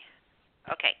 Stacey.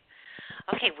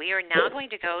 Okay, we are now going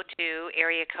to go to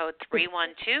area code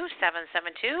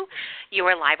 312772. You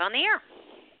are live on the air.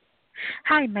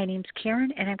 Hi, my name's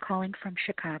Karen, and I'm calling from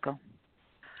Chicago.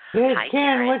 Good, Hi,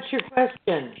 Karen, what's your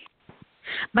question?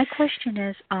 My question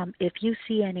is, if you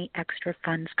see any extra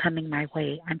funds coming my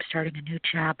way, I'm starting a new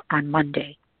job on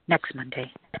Monday, next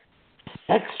Monday.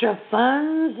 Extra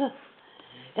funds?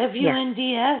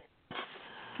 F-U-N-D-S?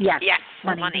 Yes. Yes,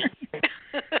 money.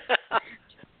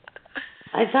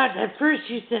 I thought at first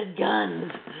you said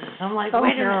guns. I'm like, Oh,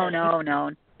 wait a minute. no.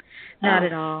 Not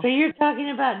at all. So you're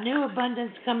talking about new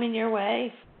abundance coming your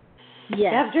way? Yes. You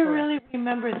have to really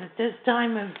remember that this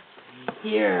time of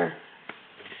year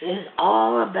is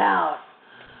all about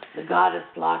the goddess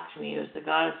Lakshmi, who's the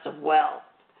goddess of wealth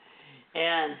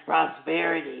and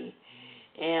prosperity.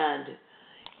 And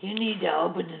you need to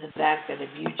open to the fact that if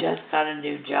you just got a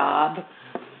new job,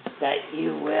 that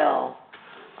you will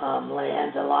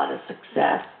land a lot of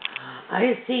success.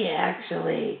 I see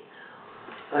actually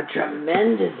a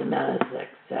tremendous amount of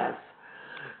success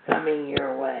coming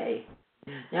your way.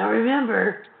 Now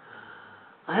remember,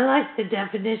 I like the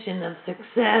definition of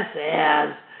success as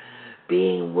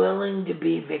being willing to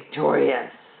be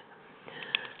victorious.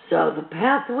 So the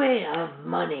pathway of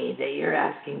money that you're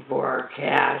asking for, or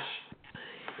cash,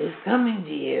 is coming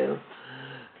to you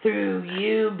through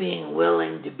you being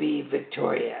willing to be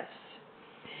victorious.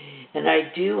 And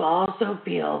I do also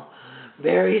feel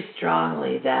very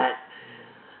strongly that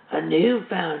a new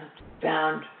found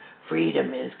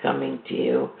freedom is coming to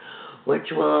you, which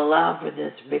will allow for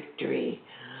this victory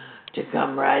to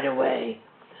come right away.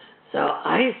 So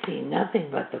I see nothing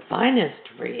but the finest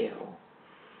for you.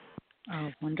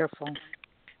 Oh, wonderful.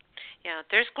 Yeah,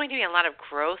 there's going to be a lot of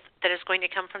growth that is going to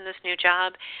come from this new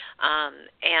job.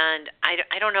 And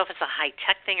I don't know if it's a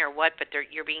high-tech thing or what, but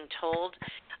you're being told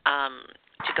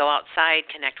to go outside,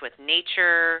 connect with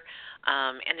nature.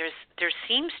 And there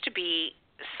seems to be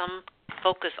some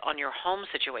focus on your home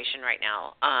situation right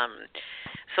now.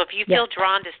 So if you feel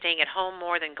drawn to staying at home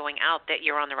more than going out, that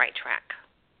you're on the right track.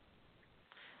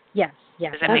 Yes.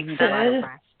 Does that make sense? A lot of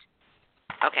rest.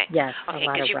 Okay. Yes, okay, a lot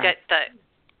of because you've rest. got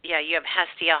you have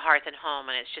Hestia, Hearth, and Home,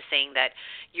 and it's just saying that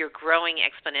you're growing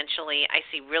exponentially. I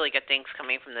see really good things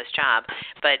coming from this job,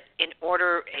 but it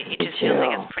just feels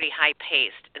like it's pretty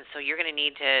high-paced, and so you're going to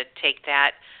need to take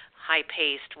that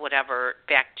high-paced whatever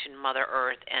back to Mother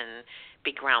Earth and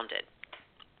be grounded.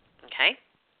 Okay?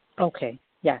 Okay,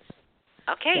 yes.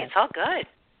 Okay, yes. It's all good.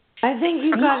 I think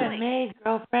you got it made,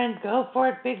 girlfriend. Go for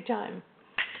it big time.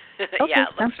 Yeah,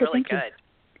 it looks really good.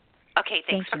 Okay,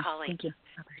 thanks for calling. Thank you.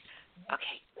 Bye-bye.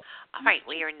 Okay. All right,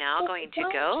 we are now going to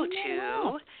go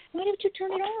to... Why didn't you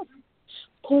turn it off?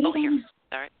 Here.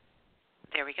 Sorry.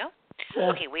 There we go.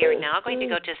 Okay, we are now going to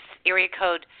go to area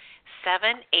code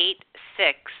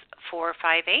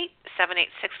 786-458.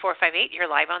 786-458. You're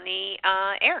live on the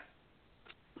air.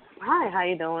 Hi, how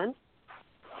you doing?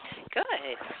 Good.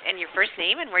 And your first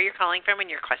name and where you're calling from and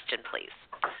your question, please.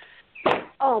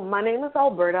 Oh, my name is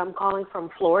Alberta. I'm calling from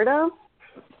Florida.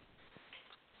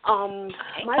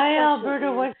 Hi,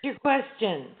 Alberta. What's your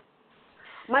question?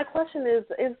 My question is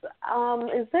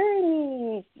there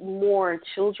any more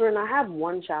children? I have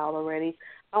one child already.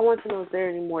 I want to know if there are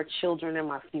any more children in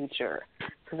my future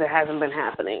because it hasn't been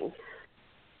happening.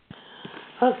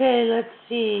 Okay, let's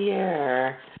see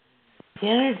here. The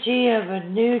energy of a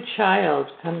new child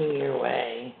coming your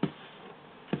way.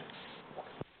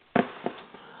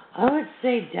 I would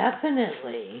say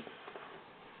definitely.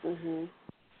 Mhm.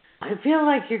 I feel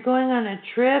like you're going on a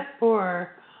trip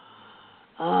or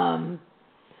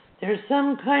there's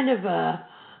some kind of a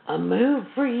move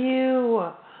for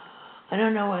you. I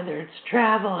don't know whether it's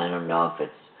travel. I don't know if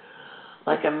it's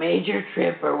like a major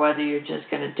trip or whether you're just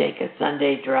going to take a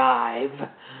Sunday drive.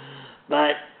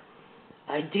 But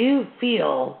I do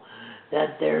feel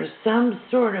that there's some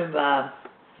sort of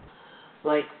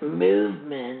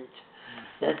movement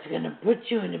that's going to put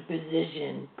you in a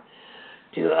position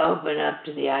to open up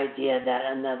to the idea that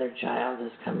another child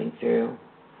is coming through.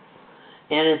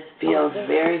 And it feels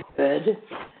very good.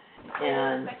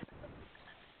 And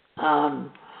I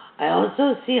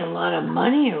also see a lot of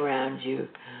money around you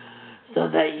so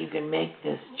that you can make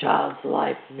this child's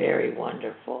life very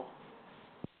wonderful.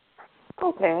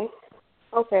 Okay.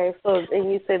 So, and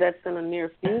you say that's in the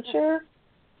near future?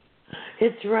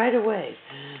 It's right away.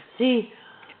 See,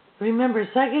 remember,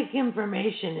 psychic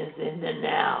information is in the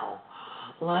now.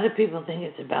 A lot of people think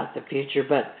it's about the future,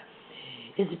 but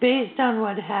it's based on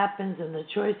what happens and the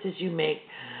choices you make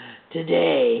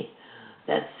today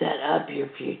that set up your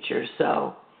future.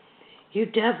 So you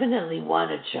definitely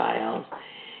want a child,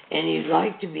 and you'd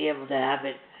like to be able to have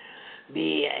it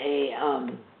be a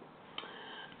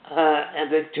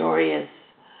victorious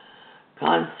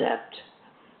concept.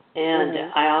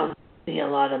 And I also see a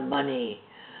lot of money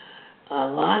a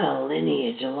lot of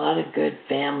lineage, a lot of good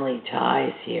family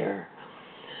ties here.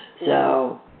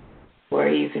 So,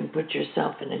 where you can put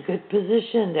yourself in a good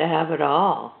position to have it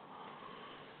all.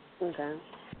 Okay.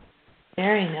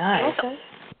 Very nice. Okay.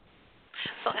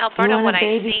 So, Alberta, what I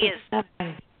see is...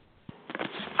 Nothing.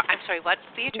 I'm sorry, what,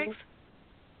 Beatrix?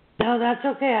 No, that's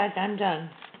okay. I'm done.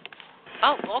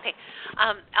 Oh, okay.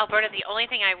 Alberta, the only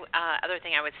thing other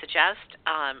thing I would suggest,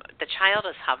 the child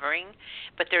is hovering,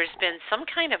 but there's been some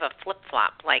kind of a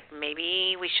flip-flop, like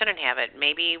maybe we shouldn't have it,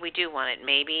 maybe we do want it,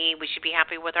 maybe we should be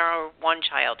happy with our one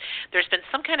child. There's been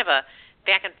some kind of a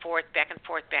back and forth,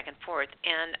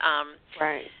 and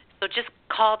right. So just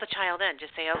call the child in.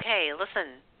 Just say, okay,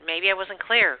 listen, maybe I wasn't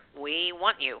clear. We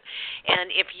want you.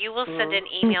 And if you will send an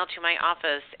email to my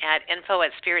office at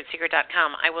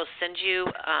info@spiritseeker.com, I will send you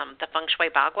the Feng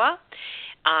Shui Bagua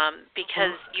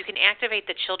because you can activate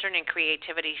the Children and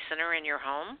Creativity Center in your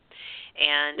home,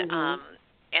 and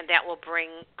that will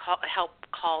help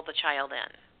call the child in.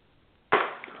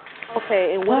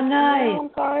 Okay, and what is the email? I'm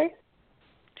sorry?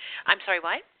 I'm sorry,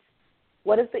 what?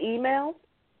 What is the email?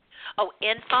 Oh,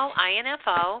 info,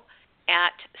 I-N-F-O,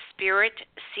 at Spirit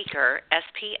Seeker,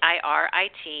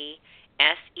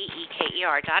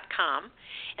 SPIRITSEEKER.com,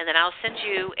 and then I'll send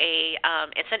you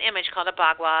it's an image called a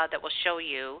bagua that will show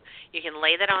you. You can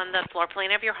lay that on the floor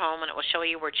plan of your home, and it will show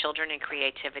you where Children and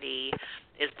Creativity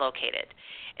is located.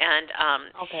 And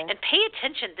and pay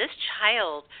attention.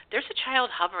 There's a child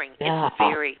hovering. It's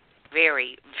very,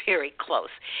 very, very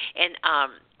close. And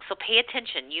so pay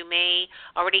attention. You may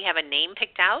already have a name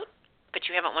picked out, but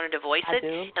you haven't wanted to voice it,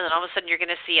 and then all of a sudden you're going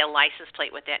to see a license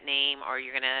plate with that name, or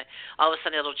all of a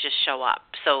sudden it'll just show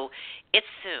up. So it's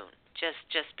soon.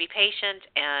 Just be patient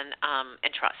and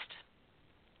trust.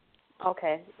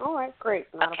 Okay. All right.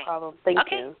 Great. Not a problem.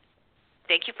 Thank you.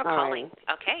 Thank you for calling.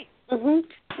 Right. Okay. Mhm.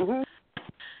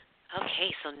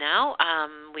 Okay. So now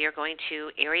we are going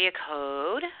to area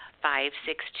code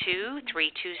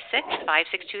 562-326.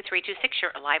 562-326.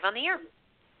 You're live on the air.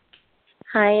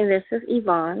 Hi, this is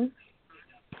Yvonne.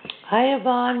 Hi,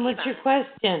 Yvonne. What's your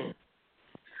question?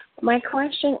 My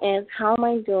question is, how am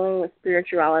I doing with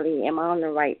spirituality? Am I on the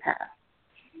right path?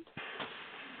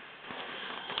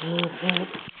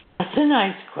 That's a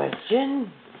nice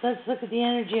question. Let's look at the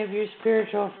energy of your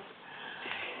spiritual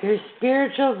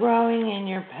growing in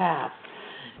your path.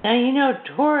 Now, you know,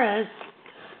 Taurus,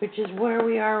 which is where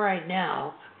we are right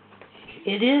now,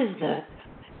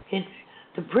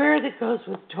 the prayer that goes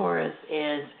with Taurus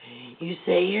is you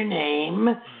say your name,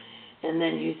 and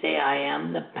then you say, I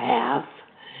am the path.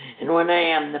 And when I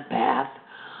am the path,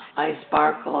 I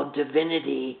sparkle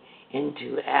divinity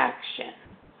into action.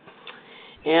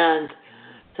 And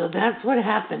so that's what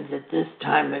happens at this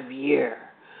time of year.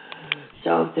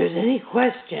 So if there's any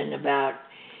question about,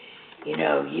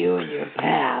 you and your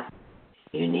path,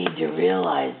 you need to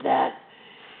realize that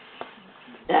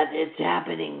it's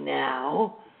happening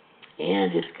now,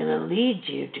 and it's going to lead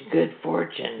you to good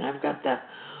fortune. I've got the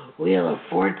Wheel of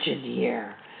Fortune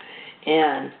here,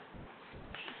 and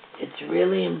it's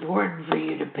really important for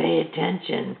you to pay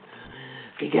attention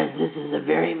because this is a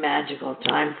very magical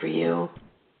time for you,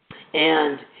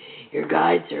 and your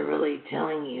guides are really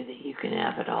telling you that you can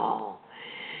have it all,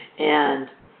 and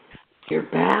your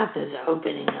path is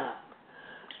opening up.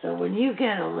 So when you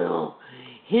get a little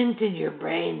hint in your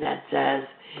brain that says,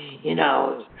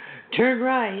 turn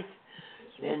right,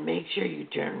 then make sure you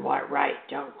turn right.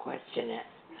 Don't question it.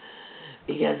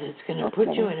 Because it's going to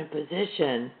put you in a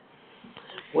position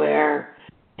where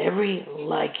you're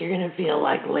going to feel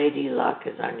like Lady Luck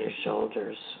is on your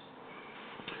shoulders.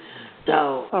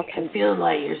 So I feel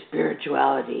like your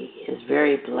spirituality is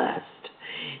very blessed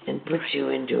and puts you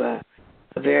into a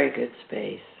very good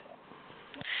space.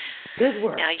 Good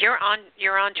work. Now you're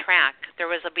on track. There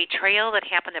was a betrayal that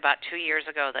happened about 2 years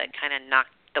ago that kind of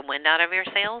knocked the wind out of your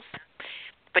sails,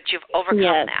 but you've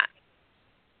overcome that.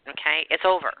 Okay, it's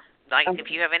over. Like if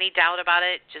you have any doubt about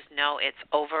it, just know it's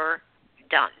over,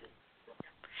 done,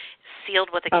 sealed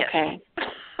with a kiss. Okay.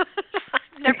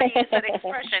 I've never used that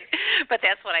expression, but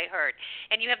that's what I heard.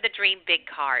 And you have the Dream Big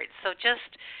card, so just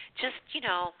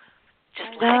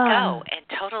let it go and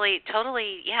totally,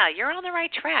 you're on the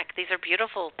right track. These are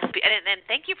beautiful, and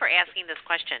thank you for asking this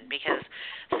question because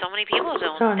so many people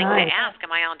don't think to ask,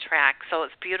 am I on track? So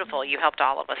it's beautiful. You helped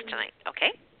all of us tonight.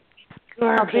 Okay. You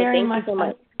are very much so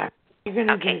much. You're going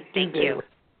to do thank good. you.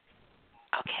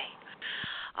 Okay.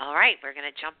 All right, we're going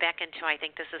to jump back into, I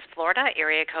think this is Florida,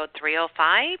 area code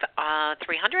 305.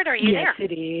 300, are you there? Yes,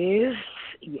 it is.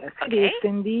 Yes, it is,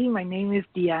 Cynde. My name is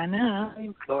Diana. I'm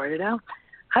in Florida.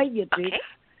 Hi, Beatrix. Okay.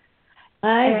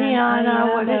 Hi, Diana.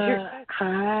 What is your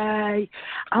Hi.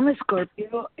 I'm a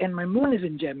Scorpio, and my moon is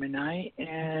in Gemini,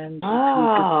 and if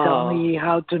you could tell me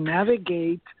how to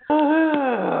navigate.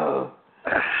 Oh.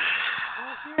 Well,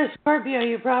 if you're a Scorpio,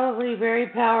 you're probably very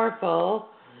powerful.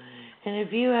 And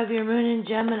if you have your moon in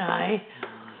Gemini,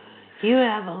 you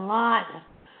have a lot.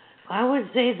 I would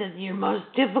say that your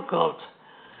most difficult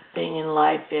thing in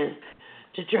life is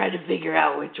to try to figure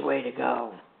out which way to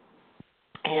go.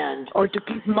 Or to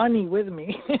keep money with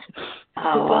me. It's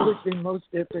always been most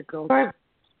difficult.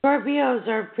 Scorpios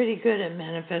are pretty good at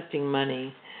manifesting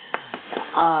money,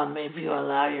 if you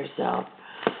allow yourself.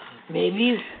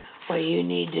 Maybe what you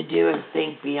need to do is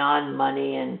think beyond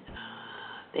money and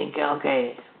think,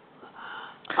 okay.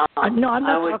 No, I'm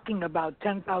not talking about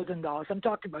 $10,000. I'm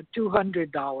talking about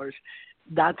 $200.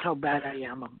 That's how bad I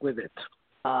am with it.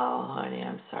 Oh, honey,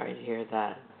 I'm sorry to hear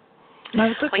that. No,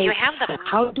 it's okay. Well, you have the...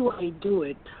 How do I do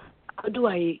it? How do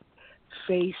I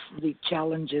face the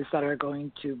challenges that are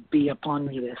going to be upon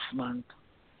me this month?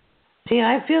 See,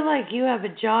 I feel like you have a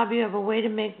job, you have a way to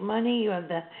make money, you have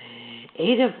the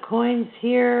 8 of coins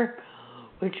here,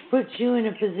 which puts you in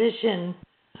a position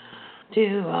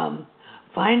to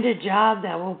find a job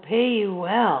that will pay you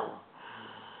well.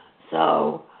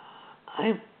 So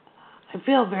I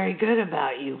feel very good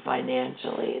about you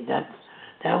financially. That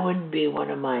wouldn't be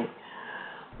one of my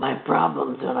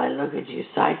problems when I look at you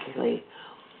psychically.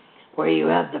 Where you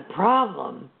have the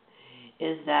problem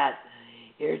is that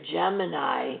your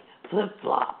Gemini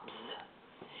flip-flops.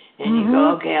 And you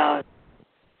go, okay,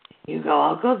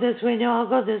 I'll go this way, no, I'll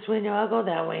go this way, no, I'll go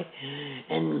that way.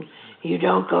 And you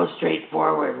don't go straight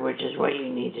forward, which is what you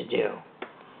need to do.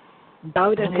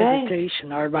 Doubt and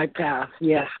hesitation are my path,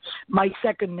 yes. My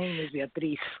second name is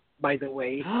Beatriz, by the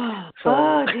way.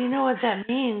 Oh, do you know what that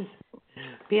means?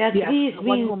 Beatriz means means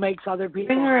one who makes other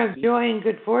people bringer happy. of joy and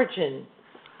good fortune.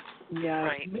 Yeah,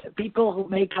 right. People who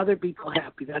make other people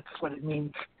happy. That's what it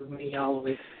means to me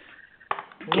always.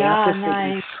 Yeah,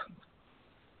 nice.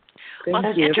 Well,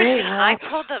 Thank it's you. interesting. I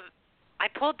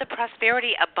pulled the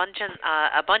prosperity abuncha,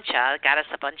 goddess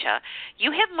abuncha.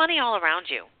 You have money all around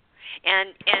you,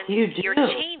 and you're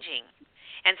changing.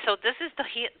 And so this is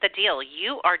the deal.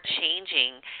 You are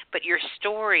changing, but your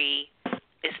story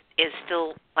is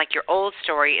still, like your old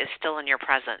story is still in your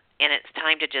present, and it's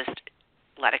time to just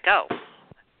let it go.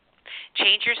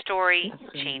 Change your story,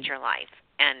 change your life.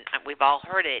 And we've all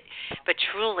heard it, but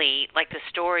truly, like the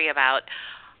story about,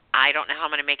 I don't know how I'm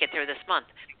going to make it through this month.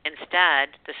 Instead,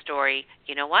 the story,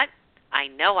 you know what? I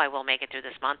know I will make it through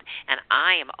this month, and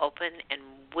I am open and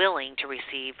willing to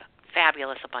receive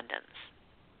fabulous abundance.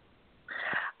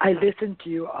 I listen to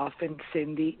you often,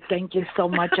 Cynde. Thank you so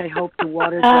much. I hope the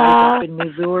water dries up in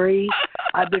Missouri.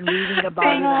 I've been reading about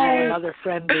it. I have another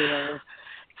friend there.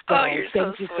 So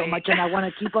thank you so much. And I want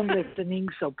to keep on listening,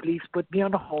 so please put me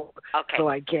on hold so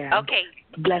I can. Okay.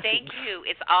 Blessings. Thank you.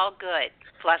 It's all good.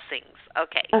 Blessings.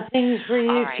 Okay. Blessings for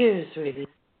you too, sweetie.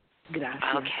 Gracias.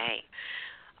 Okay.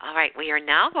 All right. We are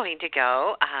now going to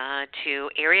go to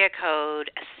area code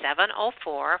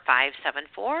 704-574.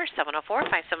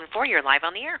 704-574. You're live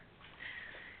on the air.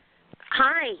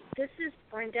 Hi, this is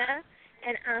Brenda,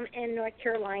 and I'm in North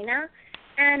Carolina.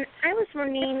 And I was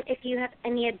wondering if you have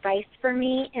any advice for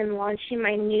me in launching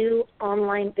my new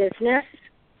online business.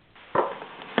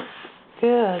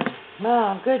 Good.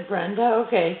 Well, good, Brenda.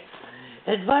 Okay.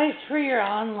 Advice for your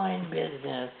online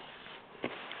business.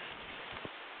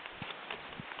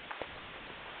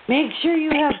 Make sure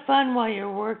you have fun while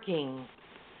you're working.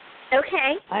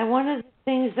 Okay. One of the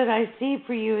things that I see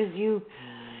for you is you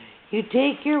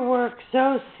take your work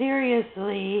so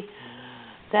seriously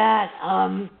that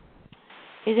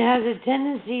it has a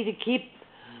tendency to keep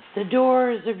the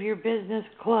doors of your business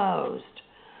closed.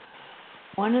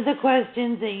 One of the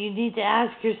questions that you need to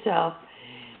ask yourself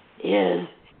is,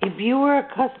 if you were a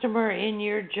customer in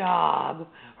your job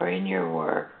or in your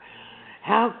work,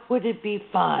 how would it be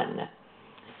fun?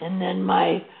 And then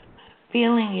my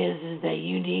feeling is that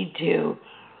you need to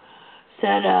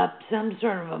set up some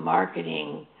sort of a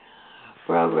marketing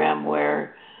program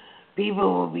where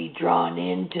people will be drawn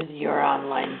into your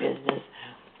online business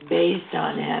based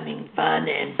on having fun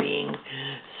and being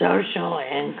social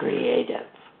and creative.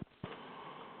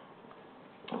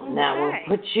 And that will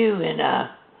put you in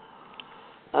a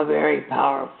very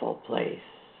powerful place.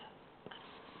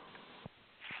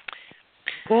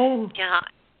 Okay? Yeah.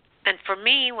 And for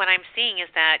me, what I'm seeing is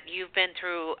that you've been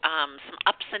through some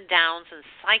ups and downs and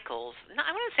cycles. No,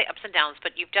 I wouldn't say ups and downs,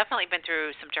 but you've definitely been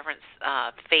through some different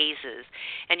phases,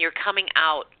 and you're coming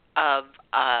out of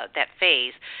that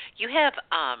phase. You have,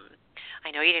 I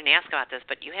know you didn't ask about this,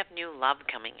 but you have new love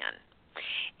coming in.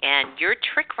 And your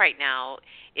trick right now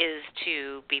is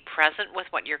to be present with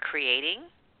what you're creating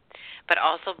but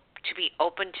also to be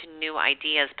open to new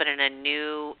ideas, but in a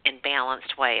new and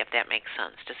balanced way, if that makes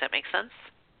sense. Does that make sense?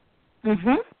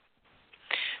 Mhm.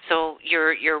 So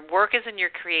your work is in your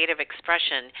creative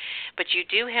expression, but you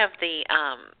do have the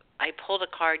I pulled a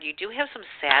card. You do have some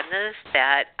sadness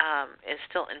that is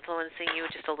still influencing you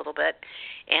just a little bit,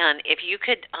 and if you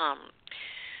could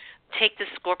take the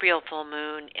Scorpio full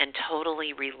moon and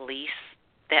totally release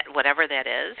that, whatever that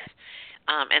is,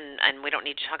 and we don't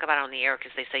need to talk about it on the air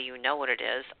because they say you know what it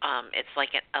is. It's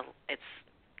like it's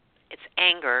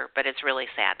anger, but it's really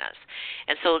sadness.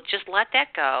 And so just let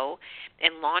that go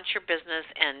and launch your business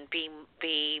and be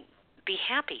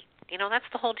happy. You know, that's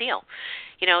the whole deal.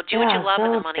 You know, do what you love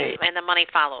and the money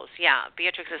follows. Yeah,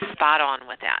 Beatrix is spot on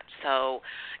with that. So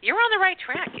you're on the right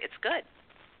track. It's good.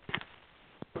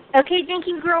 Okay, thank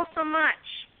you, girl, so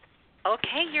much.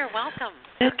 Okay, you're welcome.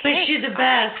 Just wish you the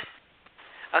best.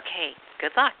 Okay,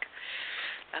 good luck.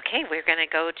 Okay, we're going to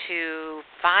go to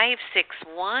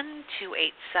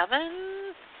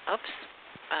 561-287. Oops.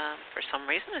 For some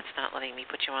reason, it's not letting me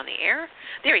put you on the air.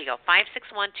 There you go,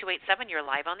 561-287. You're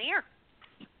live on the air.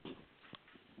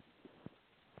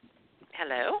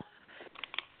 Hello?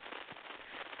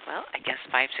 Well, I guess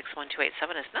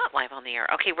 561-287 is not live on the air.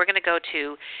 Okay, we're going to go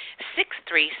to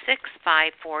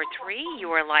 636-543.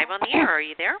 You are live on the air. Are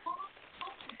you there?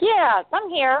 Yes, I'm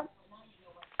here.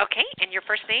 Okay, and your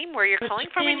first name, where you're calling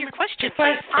from, and your question,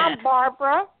 please. I'm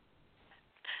Barbara.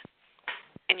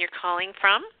 And you're calling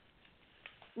from?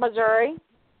 Missouri.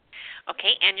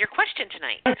 Okay, and your question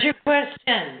tonight. What's your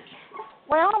question?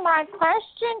 Well, my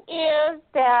question is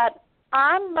that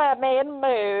I'm made a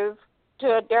move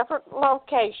to a different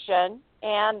location,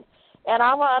 and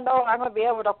I want to know if I'm going to be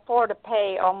able to afford to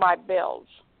pay all my bills.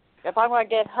 If I'm going to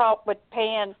get help with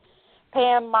paying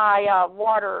my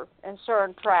water and sewer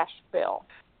and trash bill.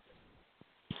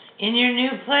 In your new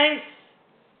place?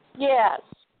 Yes.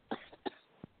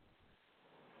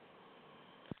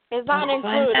 It's not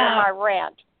included in my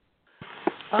rent.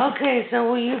 Okay, so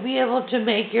will you be able to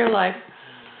make your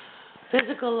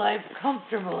physical life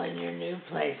comfortable in your new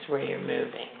place where you're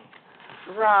moving?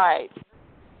 Right.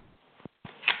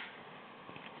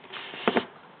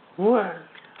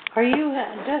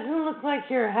 It doesn't look like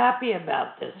you're happy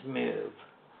about this move.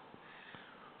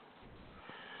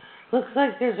 Looks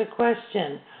like there's a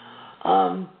question.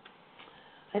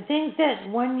 I think that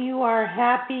when you are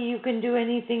happy, you can do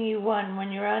anything you want.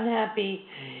 When you're unhappy,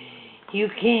 you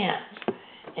can't.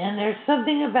 And there's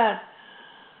something about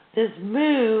this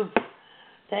move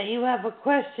that you have a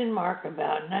question mark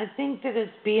about. And I think that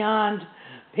it's beyond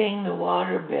paying the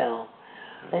water bill.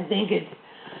 I think it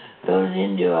goes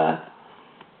into a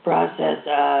process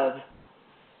of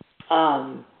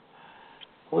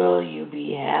will you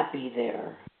be happy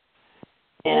there?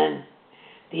 And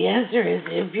the answer is,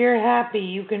 if you're happy,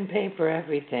 you can pay for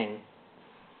everything.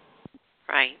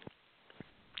 Right.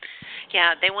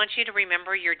 Yeah, they want you to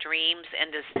remember your dreams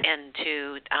and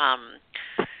to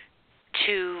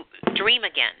dream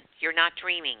again. You're not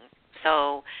dreaming.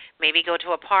 So maybe go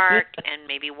to a park and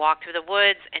maybe walk through the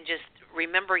woods and just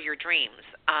remember your dreams.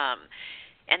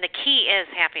 And the key is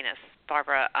happiness,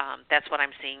 Barbara. That's what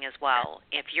I'm seeing as well.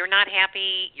 If you're not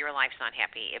happy, your life's not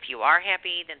happy. If you are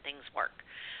happy, then things work.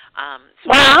 I'm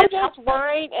just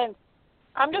worried and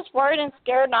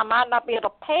scared, and I might not be able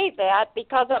to pay that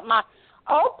because of my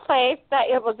old place that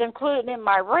it was included in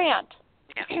my rent.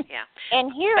 Yeah.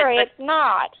 And here it's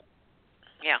not.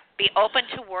 Yeah. Be open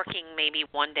to working maybe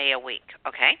one day a week.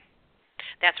 Okay.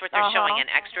 That's what they're showing, an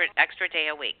extra day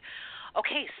a week.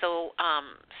 Okay. So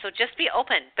just be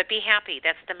open, but be happy.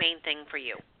 That's the main thing for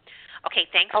you. Okay.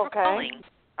 Thanks for calling.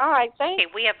 All right, thanks.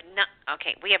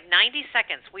 Okay, we have 90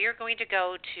 seconds. We are going to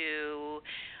go to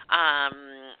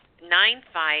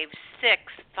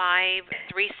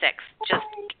 956-536. Just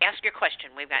ask your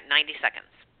question. We've got 90 seconds.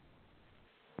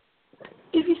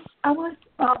 My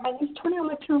name's Tony. I'd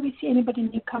like to know if you see anybody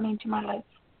new coming into my life.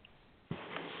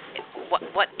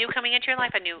 What new coming into your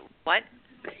life? A new what?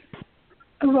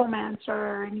 A romance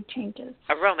or any changes.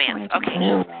 A romance. Okay.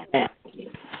 New romance.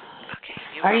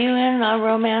 Are you in a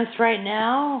romance right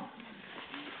now?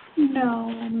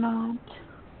 No, I'm not.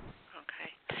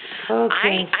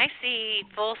 Okay. I see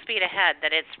full speed ahead,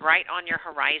 that it's right on your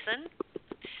horizon.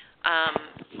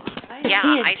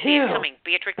 I see it coming.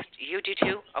 Beatrix, you do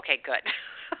too? Okay, good.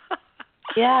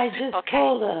 Yeah, I just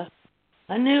pulled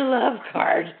a new love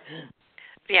card.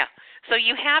 Yeah. So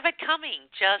you have it coming.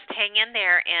 Just hang in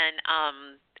there and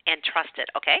trust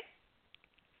it, okay?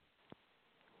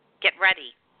 Get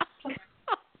ready.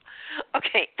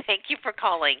 Okay, thank you for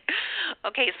calling.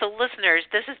 Okay, so listeners,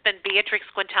 this has been Beatrex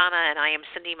Quntanna, and I am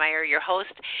Cynde Meyer, your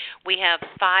host. We have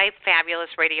 5 fabulous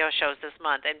radio shows this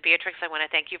month, and Beatrex, I want to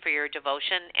thank you for your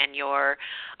devotion and your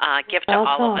gift to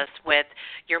all of us with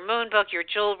your moon book, your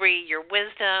jewelry, your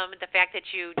wisdom, the fact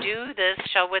that you do this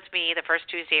show with me the first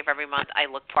Tuesday of every month. I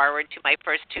look forward to my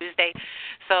first Tuesday.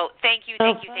 So thank you,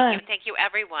 thank you,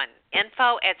 everyone.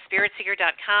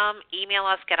 info@spiritseeker.com. Email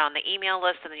us, get on the email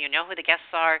list, and then you know who the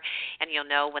guests are, and you'll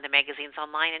know when the magazine's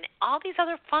online and all these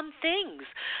other fun things.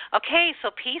 Okay,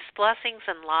 so peace, blessings,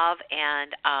 and love,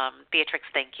 and Beatrex,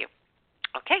 thank you.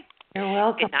 Okay. You're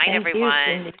welcome. Good night, thank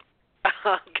everyone. You, oh,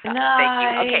 God, Good night.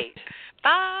 Thank you. Okay.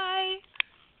 Bye.